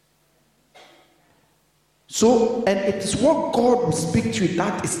 So, and it is what God will speak to you,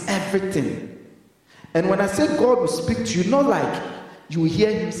 that is everything. And when I say God will speak to you, not like you will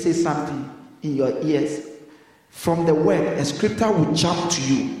hear him say something in your ears. From the word, a scripture will jump to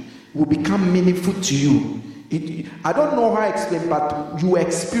you, will become meaningful to you. I don't know how I explain, but you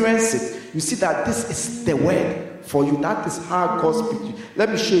experience it. You see that this is the word for you. That is how God speaks to you. Let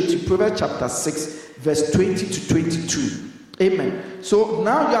me show it to you. Proverbs chapter 6, verse 20 to 22. Amen. So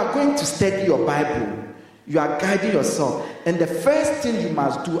now you are going to study your Bible. You are guiding yourself. And the first thing you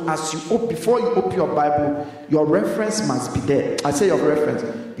must do before you open your Bible, your reference must be there. I say your reference,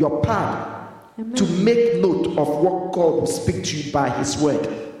 your pad. Amen. To make note of what God will speak to you by his word.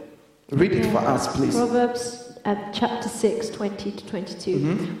 Read it for us, please. Proverbs chapter 6, 20 to 22.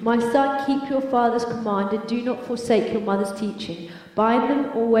 Mm-hmm. My son, keep your father's command and do not forsake your mother's teaching. Bind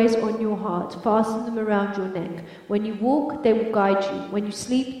them always on your heart. Fasten them around your neck. When you walk, they will guide you. When you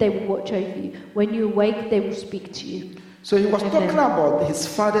sleep, they will watch over you. When you awake, they will speak to you. So he was talking about his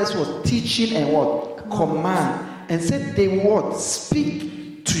father's was teaching and what? Command. And said they would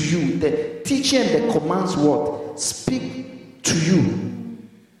speak to you. The teaching and the commands what? Speak to you.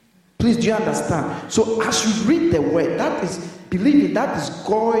 Please, do you understand? So as you read the word, that is, believe me, that is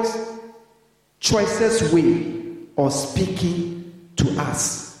God's choicest way of speaking to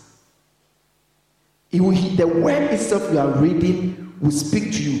us. The word itself you are reading will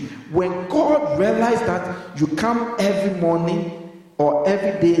speak to you. When God realized that you come every morning or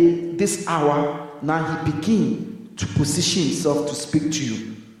every day, this hour, now he begins to position himself to speak to you.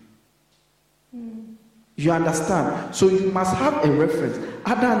 You understand? So you must have a reference.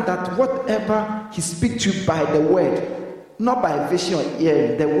 Other than that, whatever he speaks to you by the word, not by vision or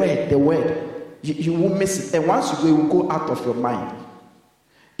ear, the word, you won't miss it. And once you go, it will go out of your mind.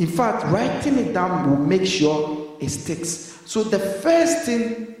 In fact, writing it down will make sure it sticks. So the first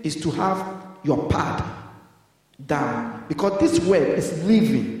thing is to have your pad down. Because this word is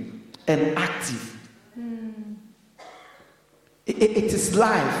living and active. It is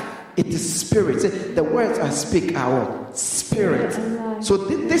life. It is spirit. The words I speak are what? Spirit. So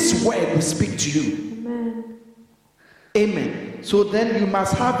this word will speak to you. Amen. Amen. So then you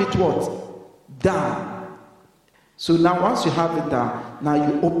must have it what? Down. So now once you have it down, now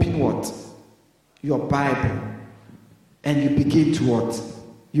you open what? Your Bible. And you begin to what?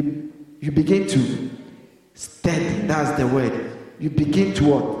 You begin to study. That's the word. You begin to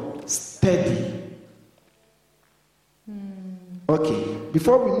what? Study. Okay,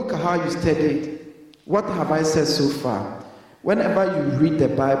 before we look at how you studied, what have I said so far? Whenever you read the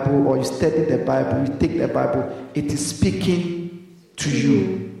Bible or you study the Bible, you take the Bible, it is speaking to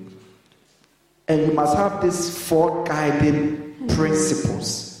you. And you must have these 4 guiding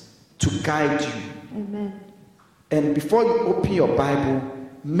principles to guide you. Amen. And before you open your Bible,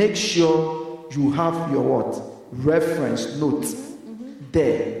 make sure you have your what? Reference notes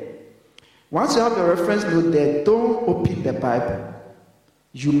there. Once you have the reference note there, don't open the Bible.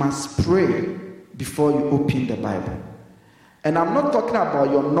 You must pray before you open the Bible. And I'm not talking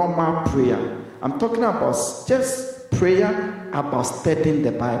about your normal prayer. I'm talking about just prayer about studying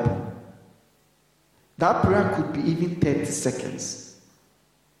the Bible. That prayer could be even 30 seconds.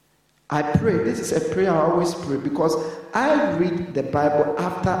 I pray. This is a prayer I always pray because I read the Bible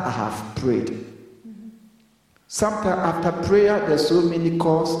after I have prayed. Sometimes after prayer, there's so many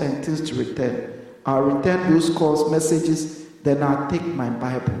calls and things to return. I'll return those calls, messages, then I'll take my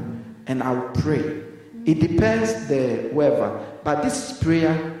Bible and I'll pray. It depends the weather. But this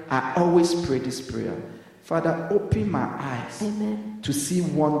prayer, I always pray this prayer. Father, open my eyes to see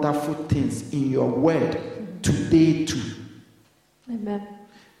wonderful things in your word today too. Amen.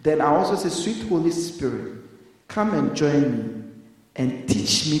 Then I also say, sweet Holy Spirit, come and join me and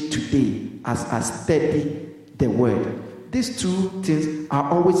teach me today as I study the word. These 2 things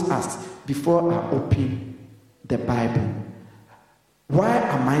are always asked before I open the Bible. Why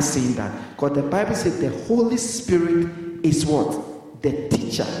am I saying that? Because the Bible says the Holy Spirit is what? The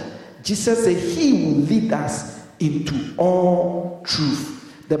teacher. Jesus said he will lead us into all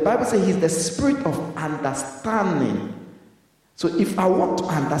truth. The Bible says he's the spirit of understanding. So if I want to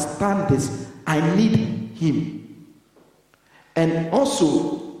understand this, I need him. And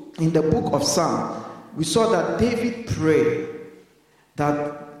also in the book of Psalms, we saw that David prayed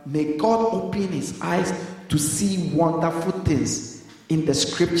that may God open his eyes to see wonderful things in the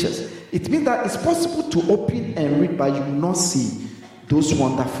scriptures. It means that it's possible to open and read, but you will not see those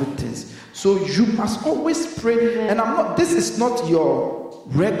wonderful things. So you must always pray. And this is not your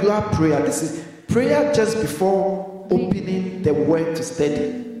regular prayer. This is prayer just before opening the word to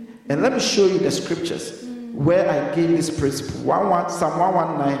study. And let me show you the scriptures where I gave this principle. Psalm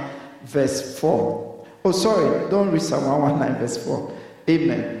 119 verse 4. Oh, sorry, don't read Psalm 119 verse 4.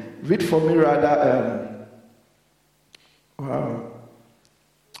 Amen. Read for me rather.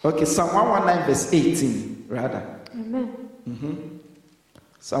 Okay, Psalm 119 verse 18 rather. Amen.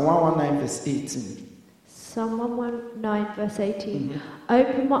 Psalm 119 verse 18. Psalm 119 verse 18.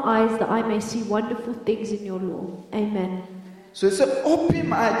 Open my eyes that I may see wonderful things in your law. Amen. So it said, open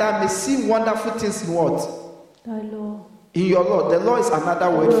my eyes that I may see wonderful things in what? Thy law. In your law. The law is another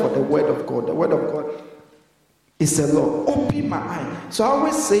word for the word of God. The word of God is a law. Open my eye. So I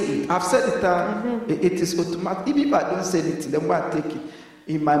always say it. I've said it. It is automatic. Even if I don't say anything, then when I take it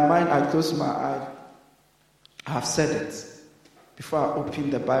in my mind, I close my eye. I've said it before I open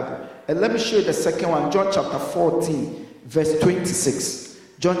the Bible. And let me show you the second one. John chapter 14, verse 26.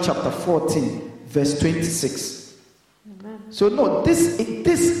 John chapter 14, verse 26. Amen. So no, this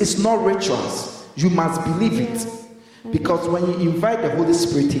is not rituals. You must believe it. Because when you invite the Holy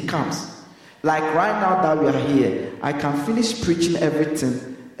Spirit, He comes. Like right now that we are here, I can finish preaching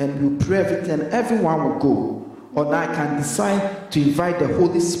everything and we'll pray everything and everyone will go. Or now I can decide to invite the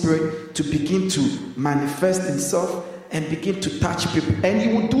Holy Spirit to begin to manifest Himself and begin to touch people. And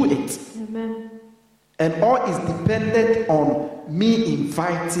He will do it. Amen. And all is dependent on me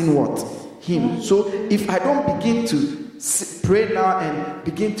inviting what? Him. So if I don't begin to pray now and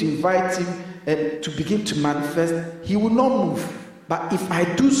begin to invite Him and to begin to manifest, He will not move. But if I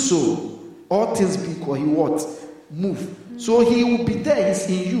do so, all things being equal, He what? Move. So He will be there. He's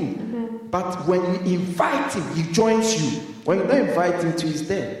in you. Amen. But when you invite Him, He joins you. When you don't invite Him to, He's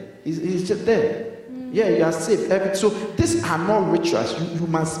there. He's just there. Yeah, you are saved. So these are not rituals. You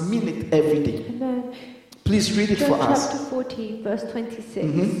must mean it every day. Amen. Please read it John for us. chapter 14, verse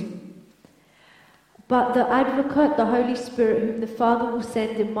 26. But the Advocate, the Holy Spirit, whom the Father will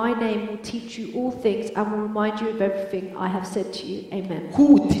send in my name, will teach you all things and will remind you of everything I have said to you. Amen.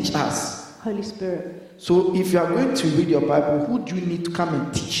 Who will teach us? Holy Spirit. So if you are going to read your Bible, who do you need to come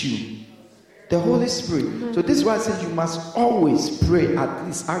and teach you? The Holy Spirit. Amen. So this is why I say you must always pray, at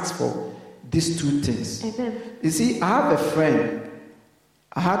least ask for these two things. Amen. You see, I had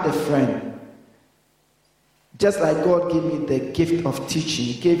a friend. Just like God gave me the gift of teaching,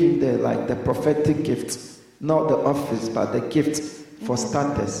 He gave him the prophetic gift, not the office, but the gift for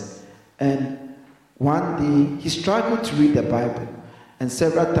starters. And one day he struggled to read the Bible, and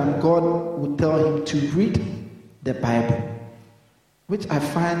several times God would tell him to read the Bible, which I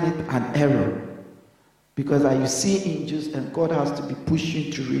find it an error, because you see angels and God has to be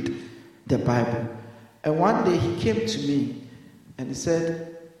pushing to read the Bible. And one day he came to me and he said,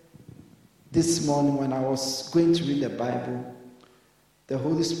 this morning when I was going to read the Bible, the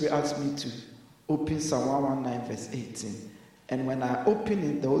Holy Spirit asked me to open Psalm 119 verse 18. And when I opened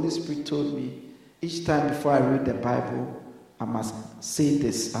it, the Holy Spirit told me, each time before I read the Bible, I must say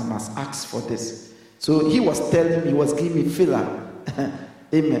this, I must ask for this. So he was telling me, he was giving me filler.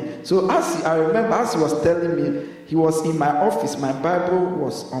 Amen. So I remember as he was telling me, he was in my office, my Bible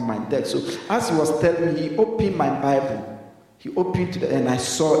was on my desk. So as he was telling me, he opened my Bible. He opened it and I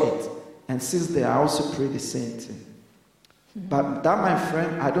saw it. And since then, I also pray the same thing. But that, my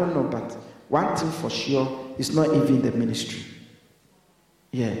friend, I don't know, but one thing for sure, is not even in the ministry.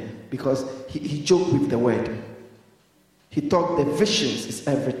 Yeah, because he joked with the word. He thought the visions is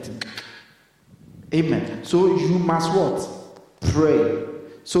everything. Amen. So you must what? Pray.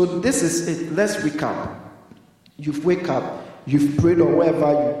 So this is it. Let's recap. You've wake up, you've prayed or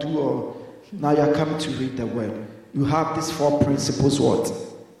whatever you do, or now you're coming to read the word. You have these 4 principles, what?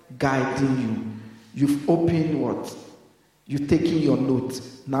 Guiding you. You've opened what? You've taken your note.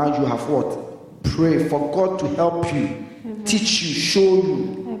 Now you have what? Pray for God to help you, Amen. Teach you, show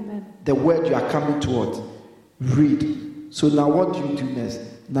you Amen. the word you are coming to what? Read. So now what do you do next?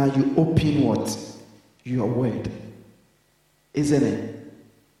 Now you open what? Your word. Isn't it?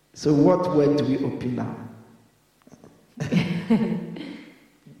 So what word do we open now?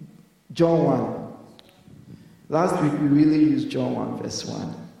 John 1. Last week we really used John 1 verse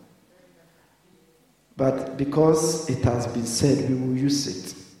 1. But because it has been said, we will use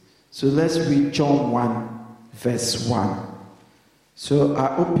it. So let's read John 1 verse 1. So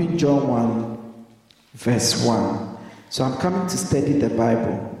I open John 1 verse 1. So I'm coming to study the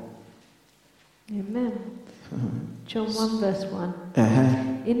Bible. Amen. John 1 verse 1. Uh-huh.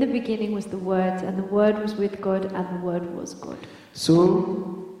 In the beginning was the Word, and the Word was with God, and the Word was God.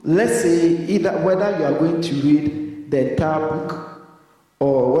 So let's say either whether you are going to read the entire book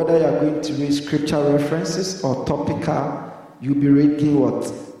or whether you are going to read scripture references or topical, you'll be reading what?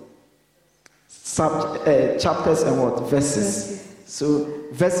 Chapters and what? Verses. So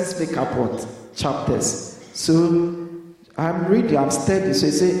verses make up what? Chapters. So I'm reading, I'm studying. So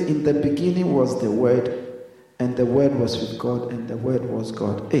it says, in the beginning was the Word, and the Word was with God, and the Word was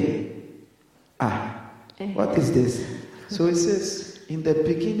God. What is this? So it says, in the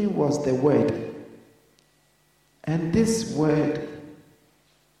beginning was the Word, and this Word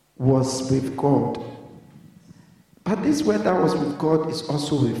was with God. But this Word that was with God is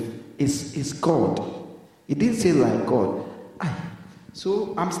also is God. It didn't say like God.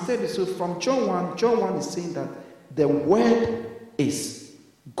 So I'm studying. So from John 1 is saying that the Word is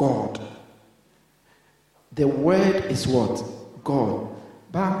God. The Word is what? God.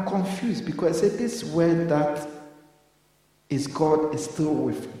 But I'm confused because I said this Word that is God is still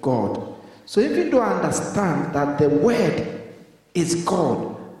with God. So even though I understand that the Word is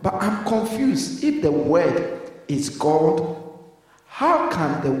God, but I'm confused. If the Word is God, how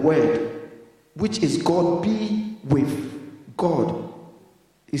can the Word, which is God, be with God?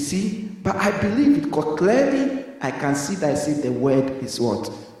 You see? But I believe it because clearly I can see that the Word is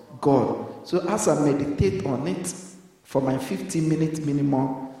what? God. So as I meditate on it for my 15 minutes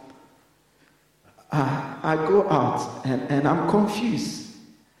minimum, I go out and I'm confused.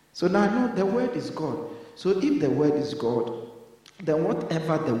 So now I know the Word is God. So if the Word is God, then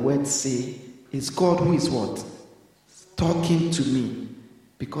whatever the Word say is God who is what? Talking to me.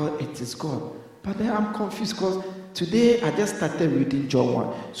 Because it is God. But then I'm confused because today I just started reading John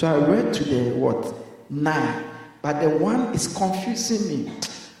 1. So I read to the what? 9. But the 1 is confusing me.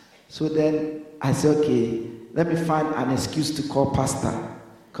 So then I said, okay, let me find an excuse to call Pastor.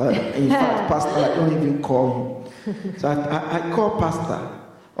 In fact, Pastor, I don't even call him. So I call Pastor.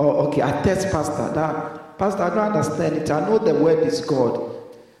 I text Pastor. Now, Pastor, I don't understand it. I know the Word is God.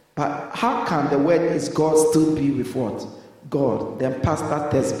 But how can the Word is God still be with what? God. Then Pastor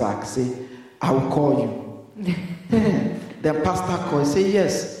texts back, say, I will call you. Then Pastor calls, say,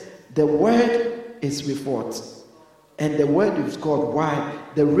 yes, the Word is with what? And the Word is God. Why?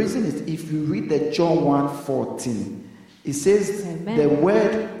 The reason is if you read the John 1:14, it says, amen. The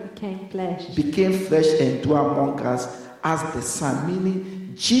Word became flesh and dwelt among us as the Son,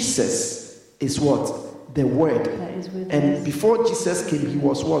 meaning Jesus is what? The Word. And before Jesus came, he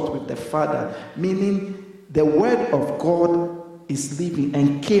was what? With the Father, meaning the Word of God is living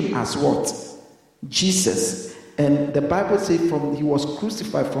and came as what? Jesus. And the Bible says he was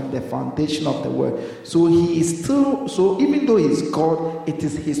crucified from the foundation of the world. So he is still, so even though he is God, it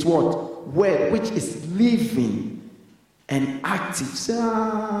is his what? Word, which is living and active.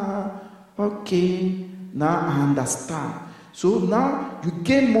 So, okay, now I understand. So now you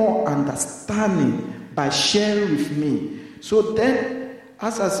gain more understanding by sharing with me. So then,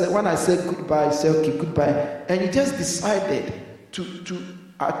 as I said, when I said goodbye, you said, okay, goodbye. And you just decided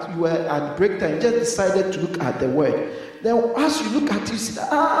you were at break time, you just decided to look at the Word. Then as you look at it, you see,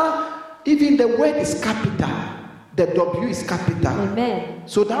 even the Word is capital. The W is capital. Amen.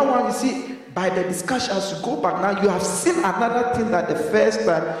 So that one, you see, by the discussion, as you go back now, you have seen another thing that the first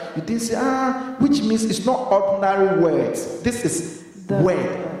time you didn't say, which means it's not ordinary words. This is the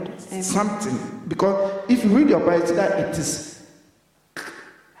word. Something. Because if you read your Bible, see that it is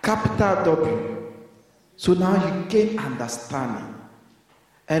capital W. So now you gain understanding.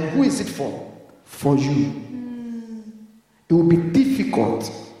 And who is it for? For you. It will be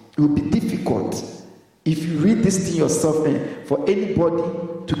difficult. It will be difficult if you read this thing yourself and for anybody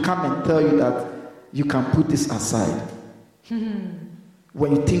to come and tell you that you can put this aside.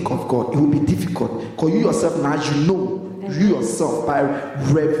 When you think of God, it will be difficult. Because you yourself now, you know, you yourself by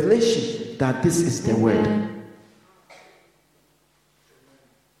revelation that this is the Word.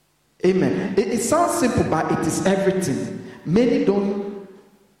 Amen. It sounds simple, but it is everything. Many don't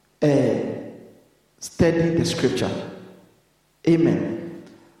study the scripture. Amen.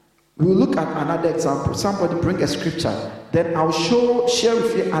 We'll look at another example. Somebody bring a scripture. Then I'll share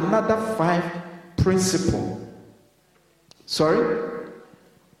with you another 5 principles. Sorry?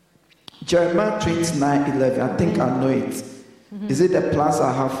 Jeremiah 29:11. I think I know it. Is it the plans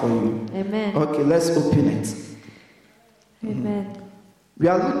I have for you? Amen. Okay, let's open it. Amen. We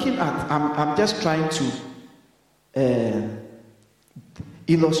are looking at, I'm just trying to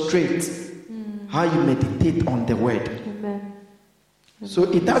illustrate how you meditate on the Word. Amen. So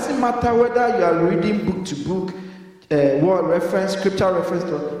it doesn't matter whether you are reading book to book, word reference, scripture reference.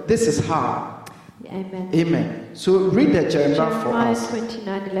 This is how. Amen. Amen. So read the Jeremiah for us.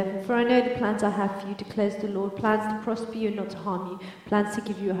 Jeremiah 29:11. For I know the plans I have for you, declares the Lord, plans to prosper you and not to harm you, plans to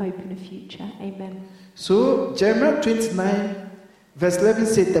give you a hope in the future. Amen. So Jeremiah 29 Verse 11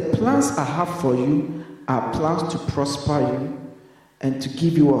 says, the plans I have for you are plans to prosper you and to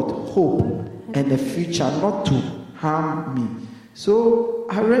give you what? Hope and a future, not to harm me. So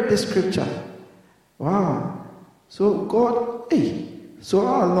I read the scripture. Wow. So God, so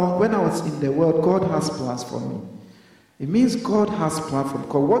all along when I was in the world, God has plans for me. It means God has plans for me.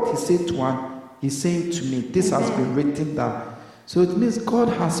 Because what he said to one, he's saying to me. This has been written down. So it means God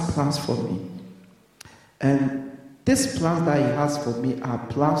has plans for me. And these plans that he has for me are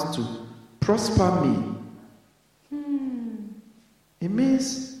plans to prosper me. It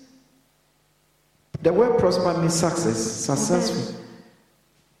means, the word prosper means success, successful.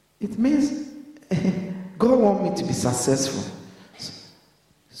 It means God wants me to be successful.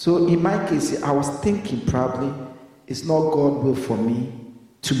 So in my case, I was thinking probably it's not God's will for me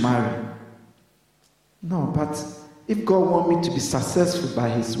to marry. No, but if God wants me to be successful by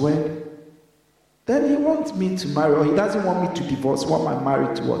his word, then he wants me to marry, or he doesn't want me to divorce. Want my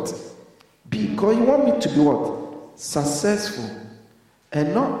marriage to what? Because he wants me to be what? Successful.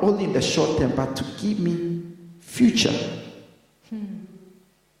 And not only in the short term, but to give me future. You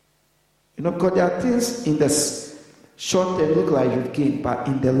know, because there are things in the short term look like you've gained, but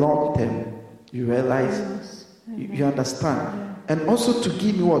in the long term, you realize, you understand. And also to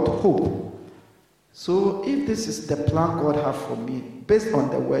give me what? Hope. So if this is the plan God has for me, based on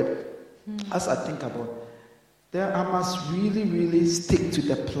the word, as I think about it, then I must really, really stick to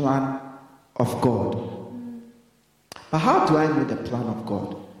the plan of God. But how do I know the plan of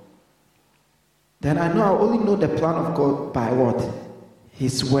God? Then I know I only know the plan of God by what?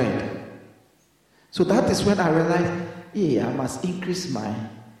 His word. So that is when I realized, I must increase my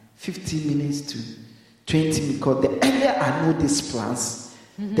 15 minutes to 20 minutes, because the earlier I know these plans,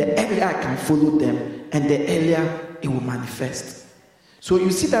 the earlier I can follow them, and the earlier it will manifest. So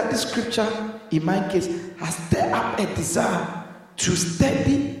you see that this scripture, in my case, has stirred up a desire to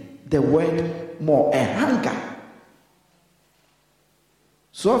study the word more, a hunger.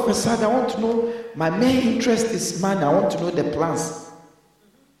 So all of a sudden, I want to know, my main interest is money. I want to know the plans.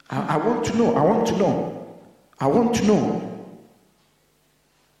 I want to know.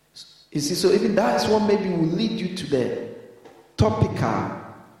 You see, so even that is what maybe will lead you to the topical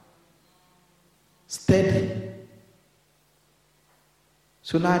study.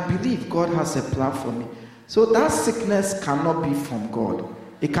 So now I believe God has a plan for me. So that sickness cannot be from God.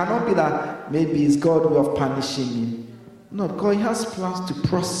 It cannot be that maybe it's God's way of punishing me. No, God has plans to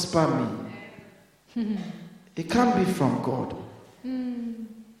prosper me. It can't be from God.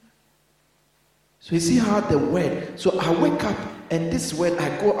 So you see how the word, so I wake up and this word, I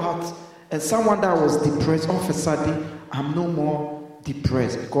go out and someone that was depressed, all of a sudden, I'm no more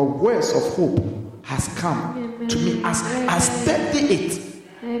depressed. Because words of hope has come to me as I study it.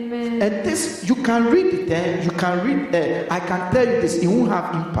 Amen. And this, you can read it there, you can read there. I can tell you this, it won't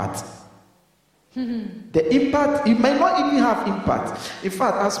have impact. The impact, it may not even have impact. In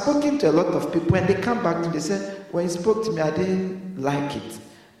fact, I've spoken to a lot of people and they come back to me, they say, when you spoke to me, I didn't like it.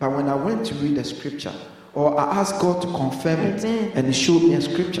 But when I went to read the scripture, or I asked God to confirm it, and he showed me a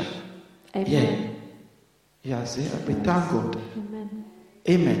scripture. Amen. Yes, we thank God. Amen.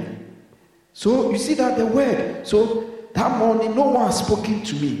 Amen. So you see that the word, so that morning no one has spoken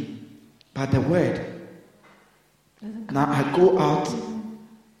to me, but the word. Now I go out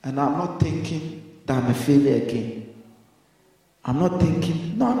and I'm not thinking that I'm a failure again. I'm not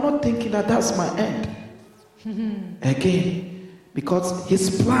thinking that that's my end again. Because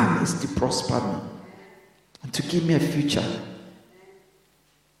his plan is to prosper me and to give me a future.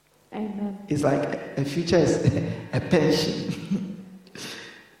 Amen. It's like a future is a pension.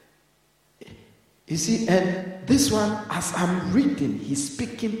 You see, and this one, as I'm reading, he's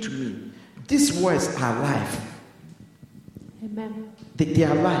speaking to me. These words are life. Amen. They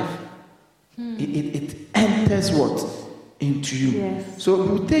are life. It enters what? Into you. Yes. So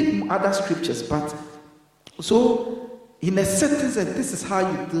we'll take other scriptures, but so in a certain sense, this is how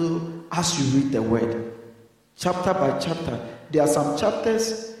you do as you read the word. Chapter by chapter. There are some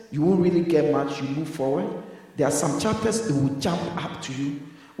chapters you won't really get much, you move forward. There are some chapters that will jump up to you.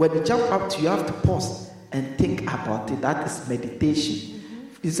 When they jump up to you, you have to pause and think about it. That is meditation.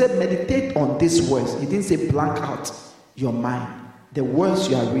 He said meditate on these words. He didn't say blank out your mind. The words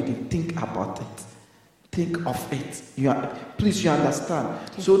you are reading, think about it. Think of it. Please, you understand.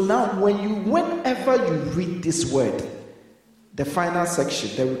 So now whenever you read this word, the final section,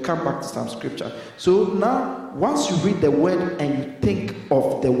 then we come back to some scripture. So now, once you read the word and you think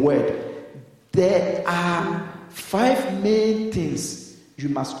of the word, there are 5 main things you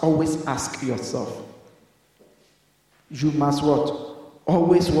must always ask yourself. You must what?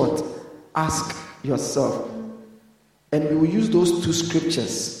 Always what? Ask yourself. And we will use those two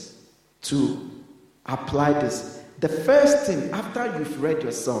scriptures to apply this. The first thing, after you've read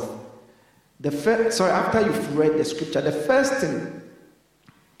yourself, after you've read the scripture, the first thing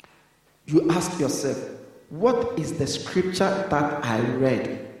you ask yourself, what is the scripture that I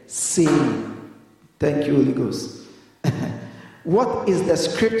read saying? Thank you, Holy Ghost. What is the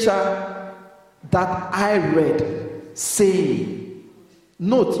scripture that I read saying?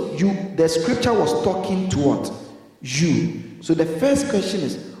 Note, the scripture was talking to what? You. So the first question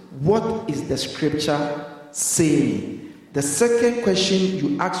is, what is the scripture saying? The second question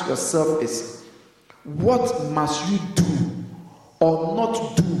you ask yourself is, what must you do or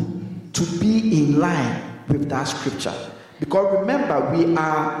not do to be in line with that scripture? Because remember, we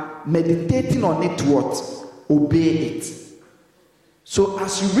are meditating on it to what? Obey it. So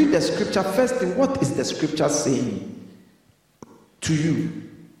as you read the scripture, first thing, what is the scripture saying to you?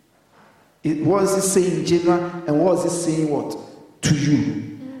 What is it saying in general, and what is it saying what? To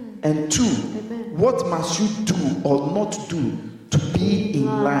you. And two, Amen. What must you do or not do to be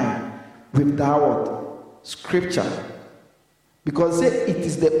in line with that word? Scripture. Because it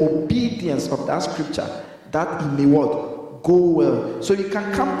is the obedience of that scripture that it may what? Go well. So you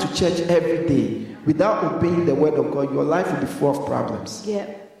can come to church every day without obeying the word of God. Your life will be full of problems. Yeah.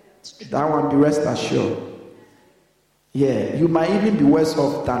 That one, be rest assured. Yeah, you might even be worse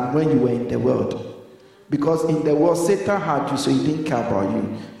off than when you were in the world. Because in the world, Satan had you, so he didn't care about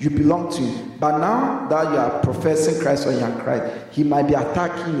you. You belong to him. But now that you are professing Christ or you are Christ, he might be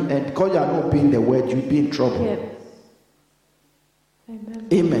attacking you. And because you are not obeying the word, you'll be in trouble. Yeah. Amen.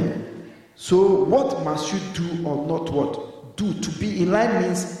 Amen. So what must you do or not what? Do. To be in line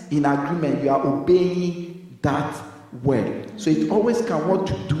means in agreement. You are obeying that word. So it always can what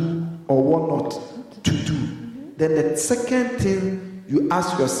to do or what not to do. Then the second thing you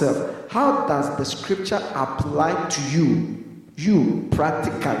ask yourself, how does the scripture apply to you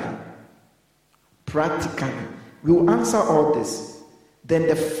practically? Practically. We will answer all this. Then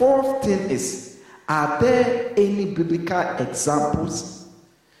the fourth thing is, are there any biblical examples?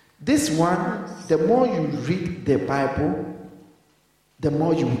 This one, the more you read the Bible, the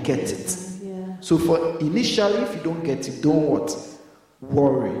more you will get it. Yeah. So for initially, if you don't get it, don't what?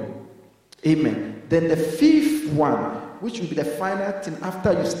 Worry. Amen. Then the fifth one, which will be the final thing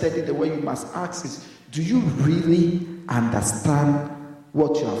after you study the way you must ask is, do you really understand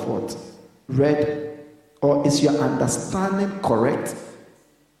what you have what? Read? Or is your understanding correct?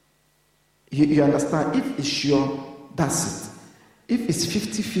 You understand? If it's sure, that's it. If it's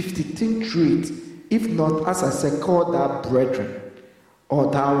 50-50, think through it. If not, as I said, call that brethren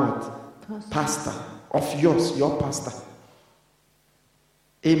or that what? Pastor of yours, your pastor.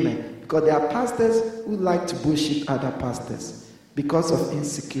 Amen. Because there are pastors who like to bullshit other pastors because of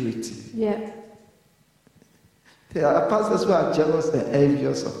insecurity. Yeah. There are pastors who are jealous and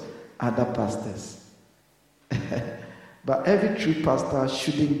envious of other pastors. But every true pastor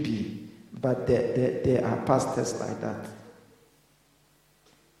shouldn't be. But there are pastors like that.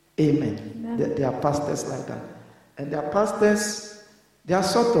 Amen. There are pastors like that. And there are pastors, they are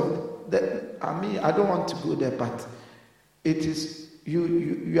sort of, I don't want to go there, but it is,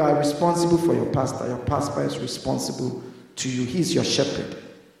 you are responsible for your pastor. Your pastor is responsible to you. He's your shepherd.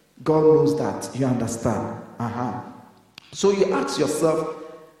 God knows that. You understand. So you ask yourself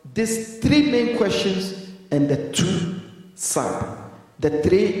these three main questions and the two sub. The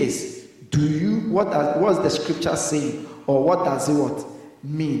three is, what's the scripture saying? Or what does it what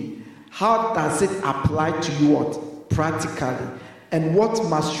mean? How does it apply to you what? Practically. And what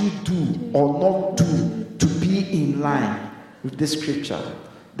must you do or not do to be in line with this scripture?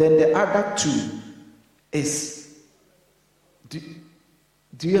 Then the other two is, do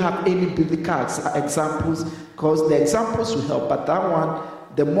you have any biblical examples? Because the examples will help, but that one,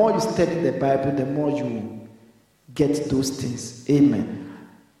 the more you study the Bible, the more you get those things. Amen.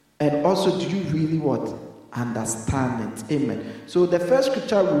 And also, do you really what? Understand it. Amen. So the first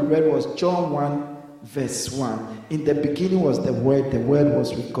scripture we read was John 1 verse 1. In the beginning was the Word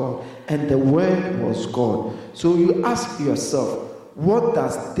was with God, and the Word was God. So you ask yourself, what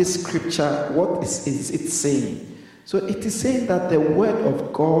does this scripture, what is it saying? So it is saying that the Word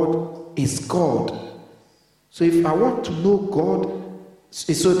of God is God. So if I want to know God,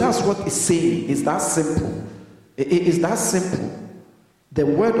 so that's what it's saying. It's that simple. It's that simple. The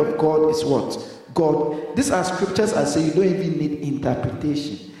Word of God is what? God. These are scriptures I say you don't even need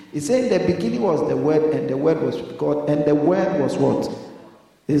interpretation. It's saying the beginning was the Word, and the Word was with God, and the Word was what?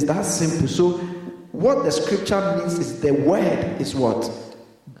 It's that simple. So what the scripture means is the Word is what?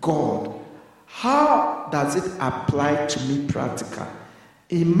 God. How does it apply to me practically?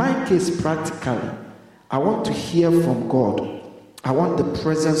 In my case, practically, I want to hear from God. I want the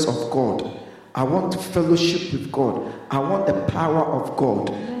presence of God. I want to fellowship with God. I want the power of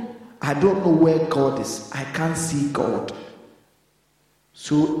God. I don't know where God is. I can't see God.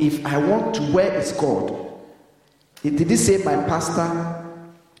 So if I want to, where is God? Did he say my pastor?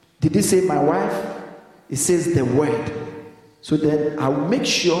 Did he say my wife? It says the word. So then I'll make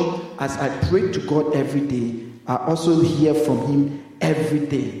sure as I pray to God every day, I also hear from him every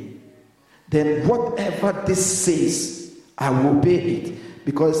day. Then whatever this says, I will obey it.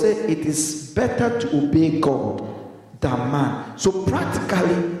 Because it is better to obey God than man. So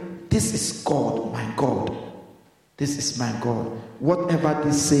practically, this is God, my God. This is my God. Whatever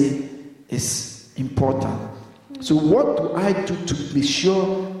they say is important. So what do I do to be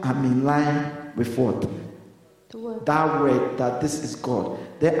sure I'm in line with what? The word. That word, that this is God.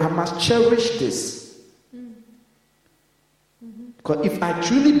 Then I must cherish this. Because if I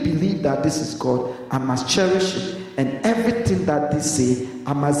truly believe that this is God, I must cherish it. And everything that they say,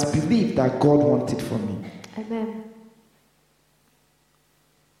 I must believe that God wanted for me. Amen.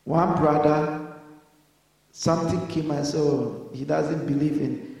 One brother, something came and said, oh, he doesn't believe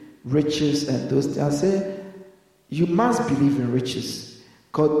in riches and those things. I said, you must believe in riches.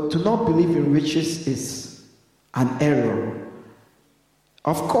 Because to not believe in riches is an error.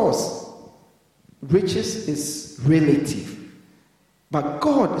 Of course, riches is relative. But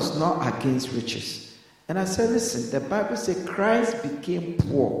God is not against riches. And I said, listen, the Bible says Christ became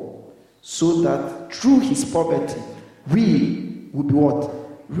poor so that through his poverty, we would be what?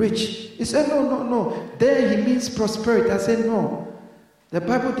 Rich. He said, no. There he means prosperity. I said, no. The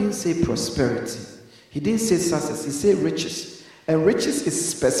Bible didn't say prosperity. He didn't say success. He said riches. And riches is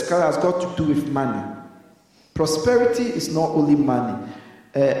specifically has got to do with money. Prosperity is not only money.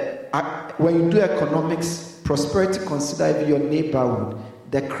 When you do economics, prosperity consider your neighborhood,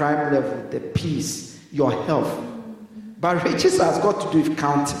 the crime level, the peace, your health. But riches has got to do with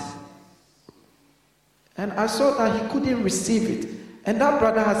counting. And I saw that he couldn't receive it. And that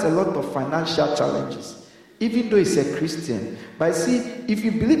brother has a lot of financial challenges, even though he's a Christian. But see, if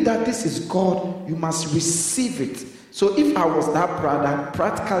you believe that this is God, you must receive it. So if I was that brother,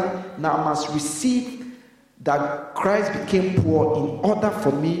 practically now I must receive that Christ became poor in order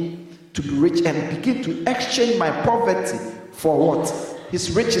for me to be rich and begin to exchange my poverty for what?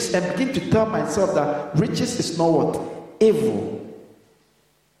 His riches, and begin to tell myself that riches is not what? Evil.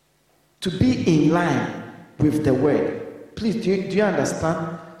 To be in line with the word. Please, do you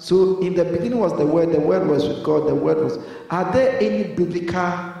understand? So in the beginning was the word was with God, the word was. Are there any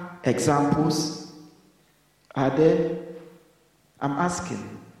biblical examples? Are there? I'm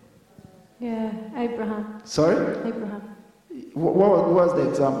asking. Yeah, Abraham. Sorry? Abraham. What was the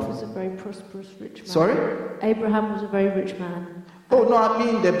example? He was a very prosperous, rich man. Sorry? Abraham was a very rich man. Oh, no, I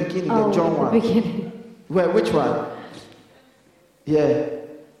mean the beginning, the John one. The beginning. Where, which one? Yeah.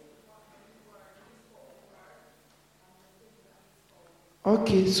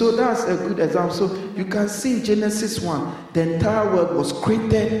 Okay, so that's a good example. So you can see in Genesis 1, the entire world was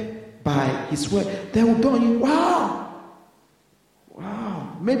created by his word. Then we don't, wow.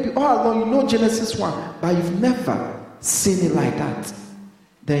 Maybe all along you know Genesis 1, but you've never seen it like that.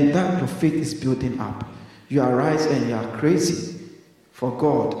 Then that your faith is building up. You arise and you are crazy for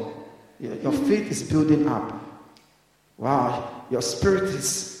God. Your faith is building up. Wow, your spirit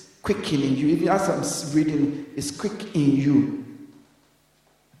is quickening you. Even as I'm reading, it's quick in you.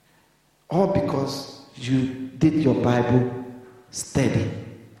 All because you did your Bible study.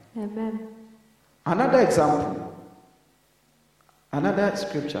 Amen. Another example. Another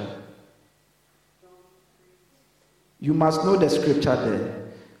scripture. You must know the scripture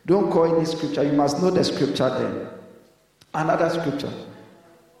there. Don't call any scripture. You must know the scripture there. Another scripture.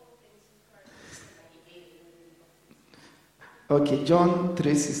 Okay, John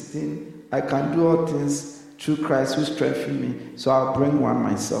 3:16. I can do all things through Christ who strengthens me. So I'll bring one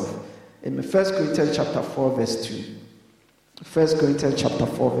myself. In 1 Corinthians chapter 4 verse 2. 1 Corinthians chapter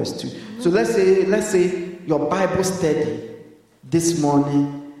 4 verse 2. So let's say your Bible study this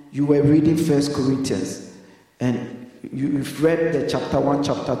morning, you were reading 1 Corinthians and you've read the chapter 1,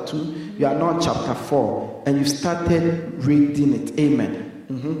 chapter 2, you are now on chapter 4 and you started reading it.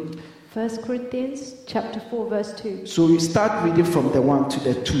 Amen. 1 Corinthians chapter 4 verse 2. So you start reading from the 1 to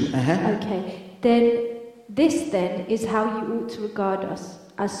the 2. Okay. Then is how you ought to regard us,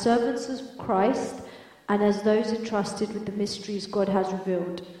 as servants of Christ and as those entrusted with the mysteries God has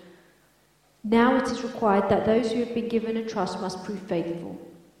revealed. Now it is required that those who have been given a trust must prove faithful.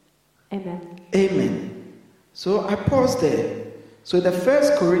 Amen. Amen. So I pause there. So the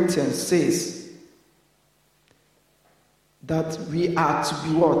 1 Corinthians says, that we are to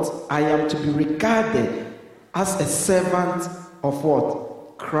be what? I am to be regarded as a servant of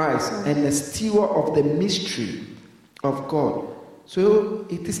what? Christ, and a steward of the mystery of God. So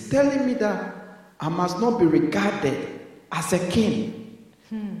it is telling me that I must not be regarded as a king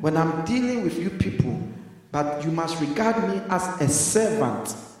when I'm dealing with you people, but you must regard me as a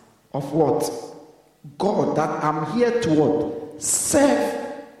servant of what? God, that I'm here to what?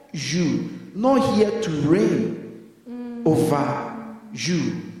 Serve you, not here to reign over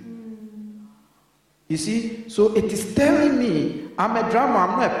you. You see, so it is telling me, I'm a drummer,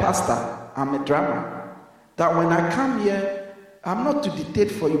 I'm not a pastor, I'm a drummer. That when I come here, I'm not to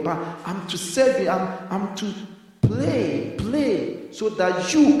dictate for you, but I'm to serve you, I'm to play, so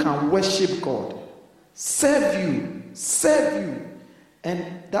that you can worship God. Serve you. And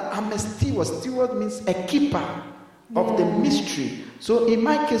that I'm a steward. Steward means a keeper of the mystery. So in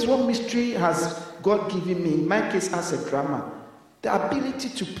my case, what mystery has God given me? In my case, as a drummer, the ability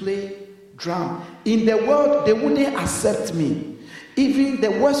to play drum. In the world, they wouldn't accept me. Even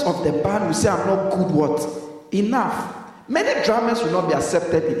the words of the band will say I'm not good what? Enough. Many drummers will not be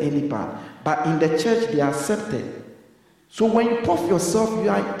accepted in any band, but in the church they are accepted. So when you puff yourself, you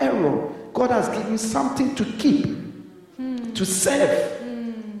are in error. God has given you something to keep, to serve.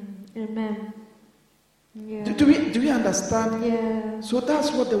 Amen. Yeah. Do we understand? Yeah. So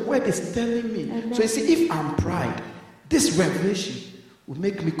that's what the word is telling me. Amen. So you see, if I'm pride, this revelation will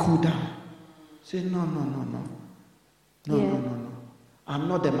make me cool down. Say, no. I'm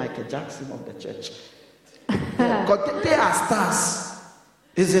not the Michael Jackson of the church. Because they are stars,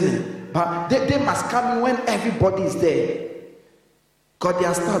 isn't it? But they must come in when everybody is there. Because they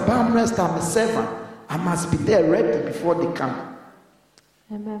are stars. But I'm a servant. I must be there ready before they come.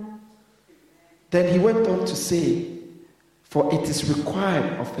 Amen. Then he went on to say, for it is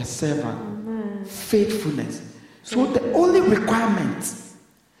required of a servant, faithfulness. So the only requirement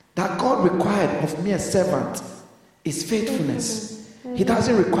that God required of me, a servant, is faithfulness. He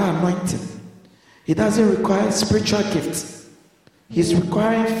doesn't require anointing. He doesn't require spiritual gifts. He's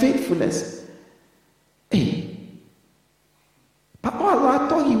requiring faithfulness. Hey. But I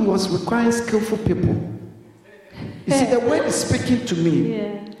thought he was requiring skillful people. You see, the word is speaking to me.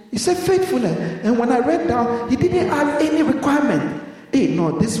 Yeah. He said faithfulness. And when I read down, he didn't have any requirement. Hey,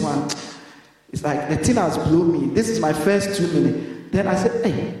 no, this one, it's like the thing has blown me. This is my first 2 minutes. Then I said,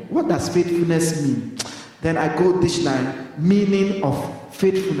 hey, what does faithfulness mean? Then I go dictionary, meaning of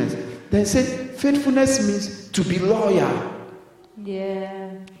faithfulness. Then said, faithfulness means to be loyal.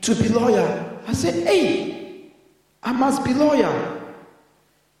 Yeah. To be loyal. I said, hey, I must be loyal.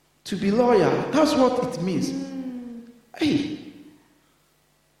 To be loyal. That's what it means. Hey,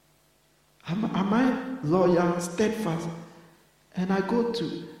 am I loyal, steadfast? And I go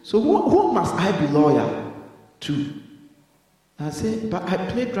to, so who must I be loyal to? I say, but I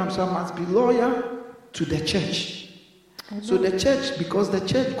play drums, so I must be loyal to the church. So the church, because the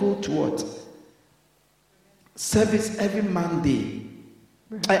church go to what? Service every Monday,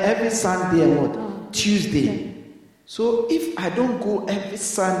 every Sunday and what? Tuesday. So if I don't go every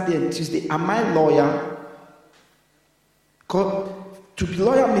Sunday and Tuesday, am I loyal? Because to be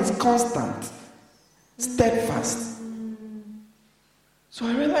loyal means constant, steadfast. So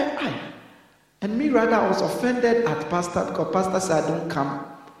I realized, and me rather I was offended at pastor because pastor said I don't come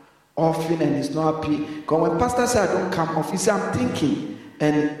often and he's not happy. Because when pastor said I don't come often, he said I'm thinking,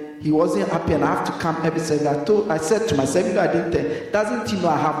 and he wasn't happy and I have to come every Sunday. I said to myself, I didn't tell, doesn't he know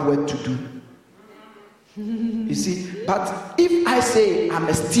I have work to do? You see, but if I say I'm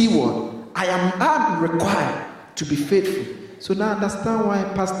a steward, I'm required to be faithful. So now I understand why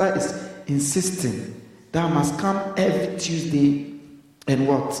pastor is insisting that I must come every Tuesday and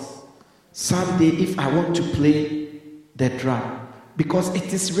what? Sunday if I want to play the drum. Because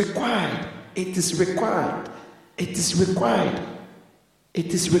it is required. It is required. It is required.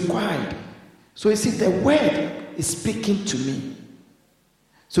 It is required. So you see, the word is speaking to me.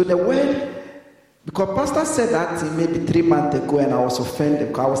 So the word, because pastor said that maybe 3 months ago and I was offended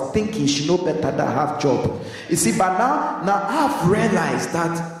because I was thinking she know better than I have job. You see, but now I have realized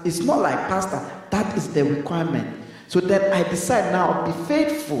that it's not like pastor, that is the requirement. So then I decide now I'll be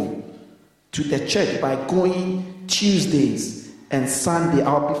faithful to the church by going Tuesdays and Sunday.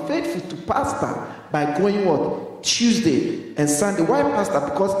 I'll be faithful to pastor by going what? Tuesday and Sunday. Why pastor?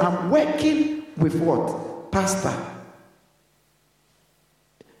 Because I'm working with what? Pastor.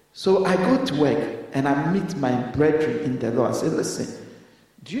 So I go to work and I meet my brethren in the Lord. I say, listen,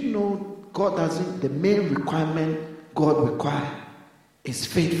 do you know God doesn't, the main requirement God requires is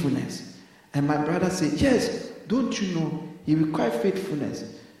faithfulness. And my brother said, yes, don't you know he requires faithfulness.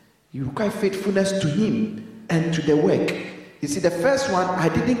 You require faithfulness to him and to the work. You see, the first one, I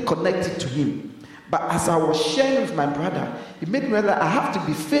didn't connect it to him. But as I was sharing with my brother, it made me realize I have to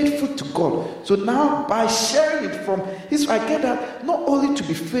be faithful to God. So now, by sharing it from his, I get that not only to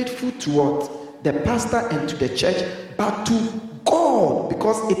be faithful to what? The pastor and to the church, but to God.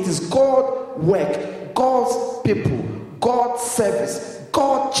 Because it is God's work, God's people, God's service,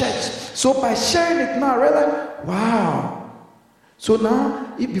 God's church. So by sharing it now, I realize, wow. So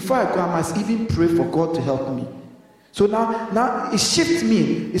now, before I go, I must even pray for God to help me. So now it shifts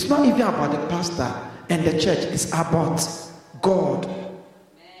me. It's not even about the pastor and the church. It's about God.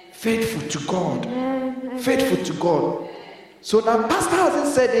 Faithful to God. Faithful to God. So now pastor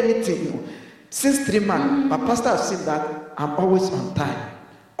hasn't said anything since 3 months. But pastor has said that I'm always on time.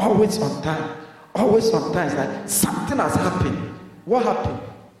 Always on time. Always on time. It's like something has happened. What happened?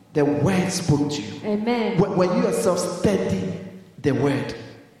 The word spoke to you. Amen. When you yourself study the word.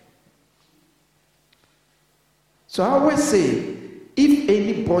 So I always say, if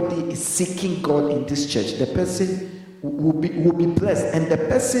anybody is seeking God in this church, the person will be blessed, and the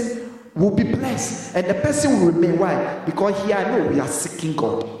person will be blessed, and the person will remain. Why? Because here I know we are seeking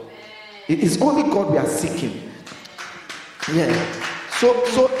God. It is only God we are seeking. Yeah.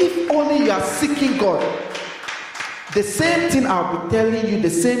 So if only you are seeking God, the same thing I'll be telling you, the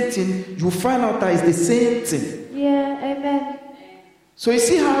same thing, you'll find out that it's the same thing. Yeah, amen. So you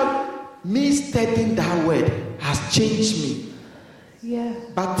see how me studying that word has changed me. Yeah.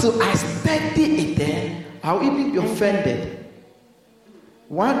 But till I study it then, I'll even be offended.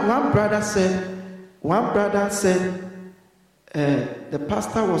 One brother said, the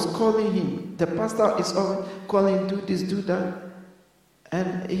pastor was calling him. The pastor is always calling him, do this, do that.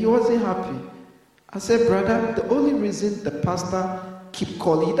 And he wasn't happy. I said, brother, the only reason the pastor keep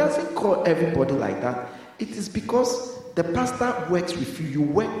calling, he doesn't call everybody like that. It is because the pastor works with you. You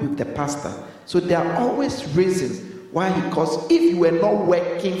work with the pastor. So there are always reasons why he calls. If you were not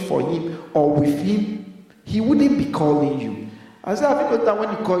working for him or with him, he wouldn't be calling you. I said, have you noticed that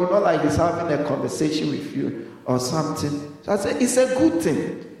when you call, you know, like he's having a conversation with you or something. So I said, it's a good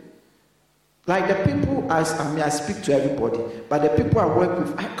thing. Like the people, I speak to everybody, but the people I work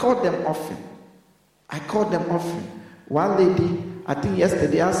with, I call them often. One lady, I think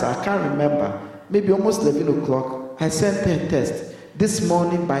yesterday, I can't remember, maybe almost 11 o'clock, I sent her a text. This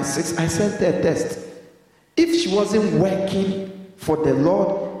morning by 6, I sent her a text. If she wasn't working for the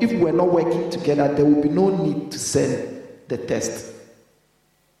Lord, if we were not working together, there would be no need to send the text.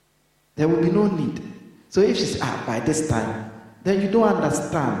 There would be no need. So if she's by this time, then you don't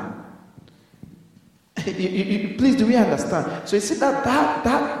understand. Please, do we understand? So you see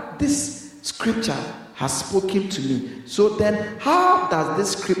that this scripture has spoken to me. So then, how does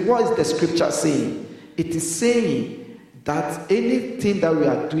this script? What is the scripture saying? It is saying that anything that we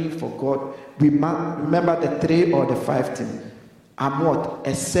are doing for God, we must remember the 3 or the 5 things. I'm what?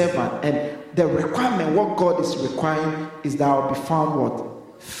 A servant. And the requirement, what God is requiring, is that I will be found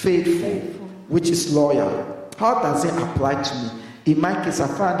what? Faithful, which is loyal. How does it apply to me? In my case, I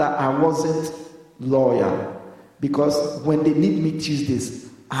found that I wasn't loyal. Because when they need me Tuesdays,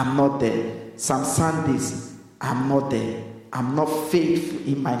 I'm not there. Some Sundays, I'm not there. I'm not faithful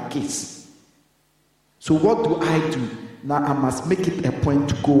in my case. So what do I do? Now I must make it a point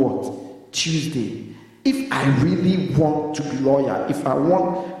to go what? Tuesday. If I really want to be loyal, if I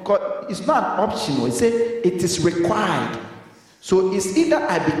want, God, it's not an optional. It says it is required. So it's either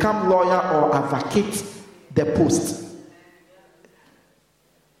I become loyal or I vacate the post.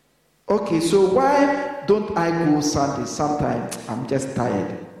 Okay, so why don't I go Sunday? Sometimes I'm just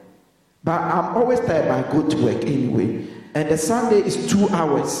tired. But I'm always tired, but I go to work anyway. And the Sunday is 2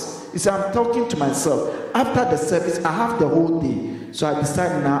 hours. You see, I'm talking to myself. After the service, I have the whole day. So I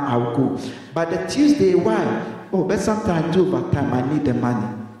decide now I'll go. But the Tuesday, why? Oh, but sometimes I do overtime. I need the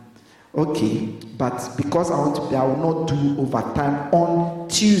money. Okay, but because I want to be, I will not do overtime on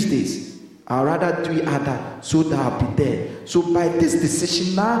Tuesdays. I'll rather do it other so that I'll be there. So by this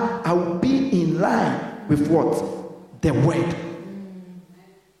decision now, I will be in line with what? The word.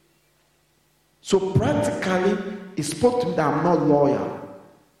 So practically, it spoke to me that I'm not loyal.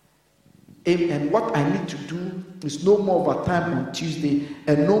 And what I need to do is no more overtime on Tuesday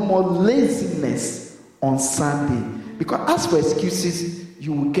and no more laziness on Sunday. Because as for excuses,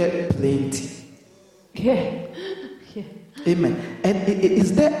 you will get plenty. Yeah. Amen. And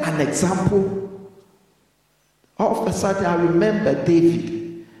is there an example? All of a sudden, I remember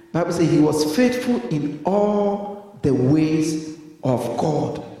David. The Bible says he was faithful in all the ways of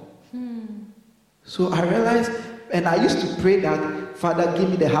God. So I realized, and I used to pray that, Father, give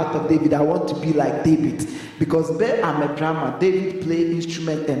me the heart of David. I want to be like David. Because there I'm a drummer. David played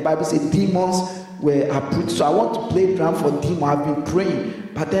instrument, and the Bible says demons were approved. So I want to play drum for Dimo. I've been praying.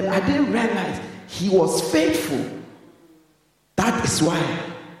 But then I didn't realize he was faithful. That is why.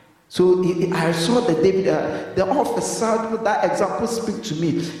 So I saw the David, the officer, that example speak to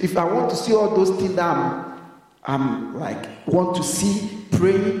me. If I want to see all those things that I'm like, want to see,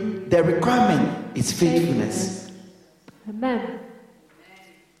 praying, the requirement is faithfulness. Amen.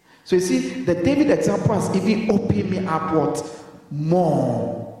 So you see, the David example has even opened me up what?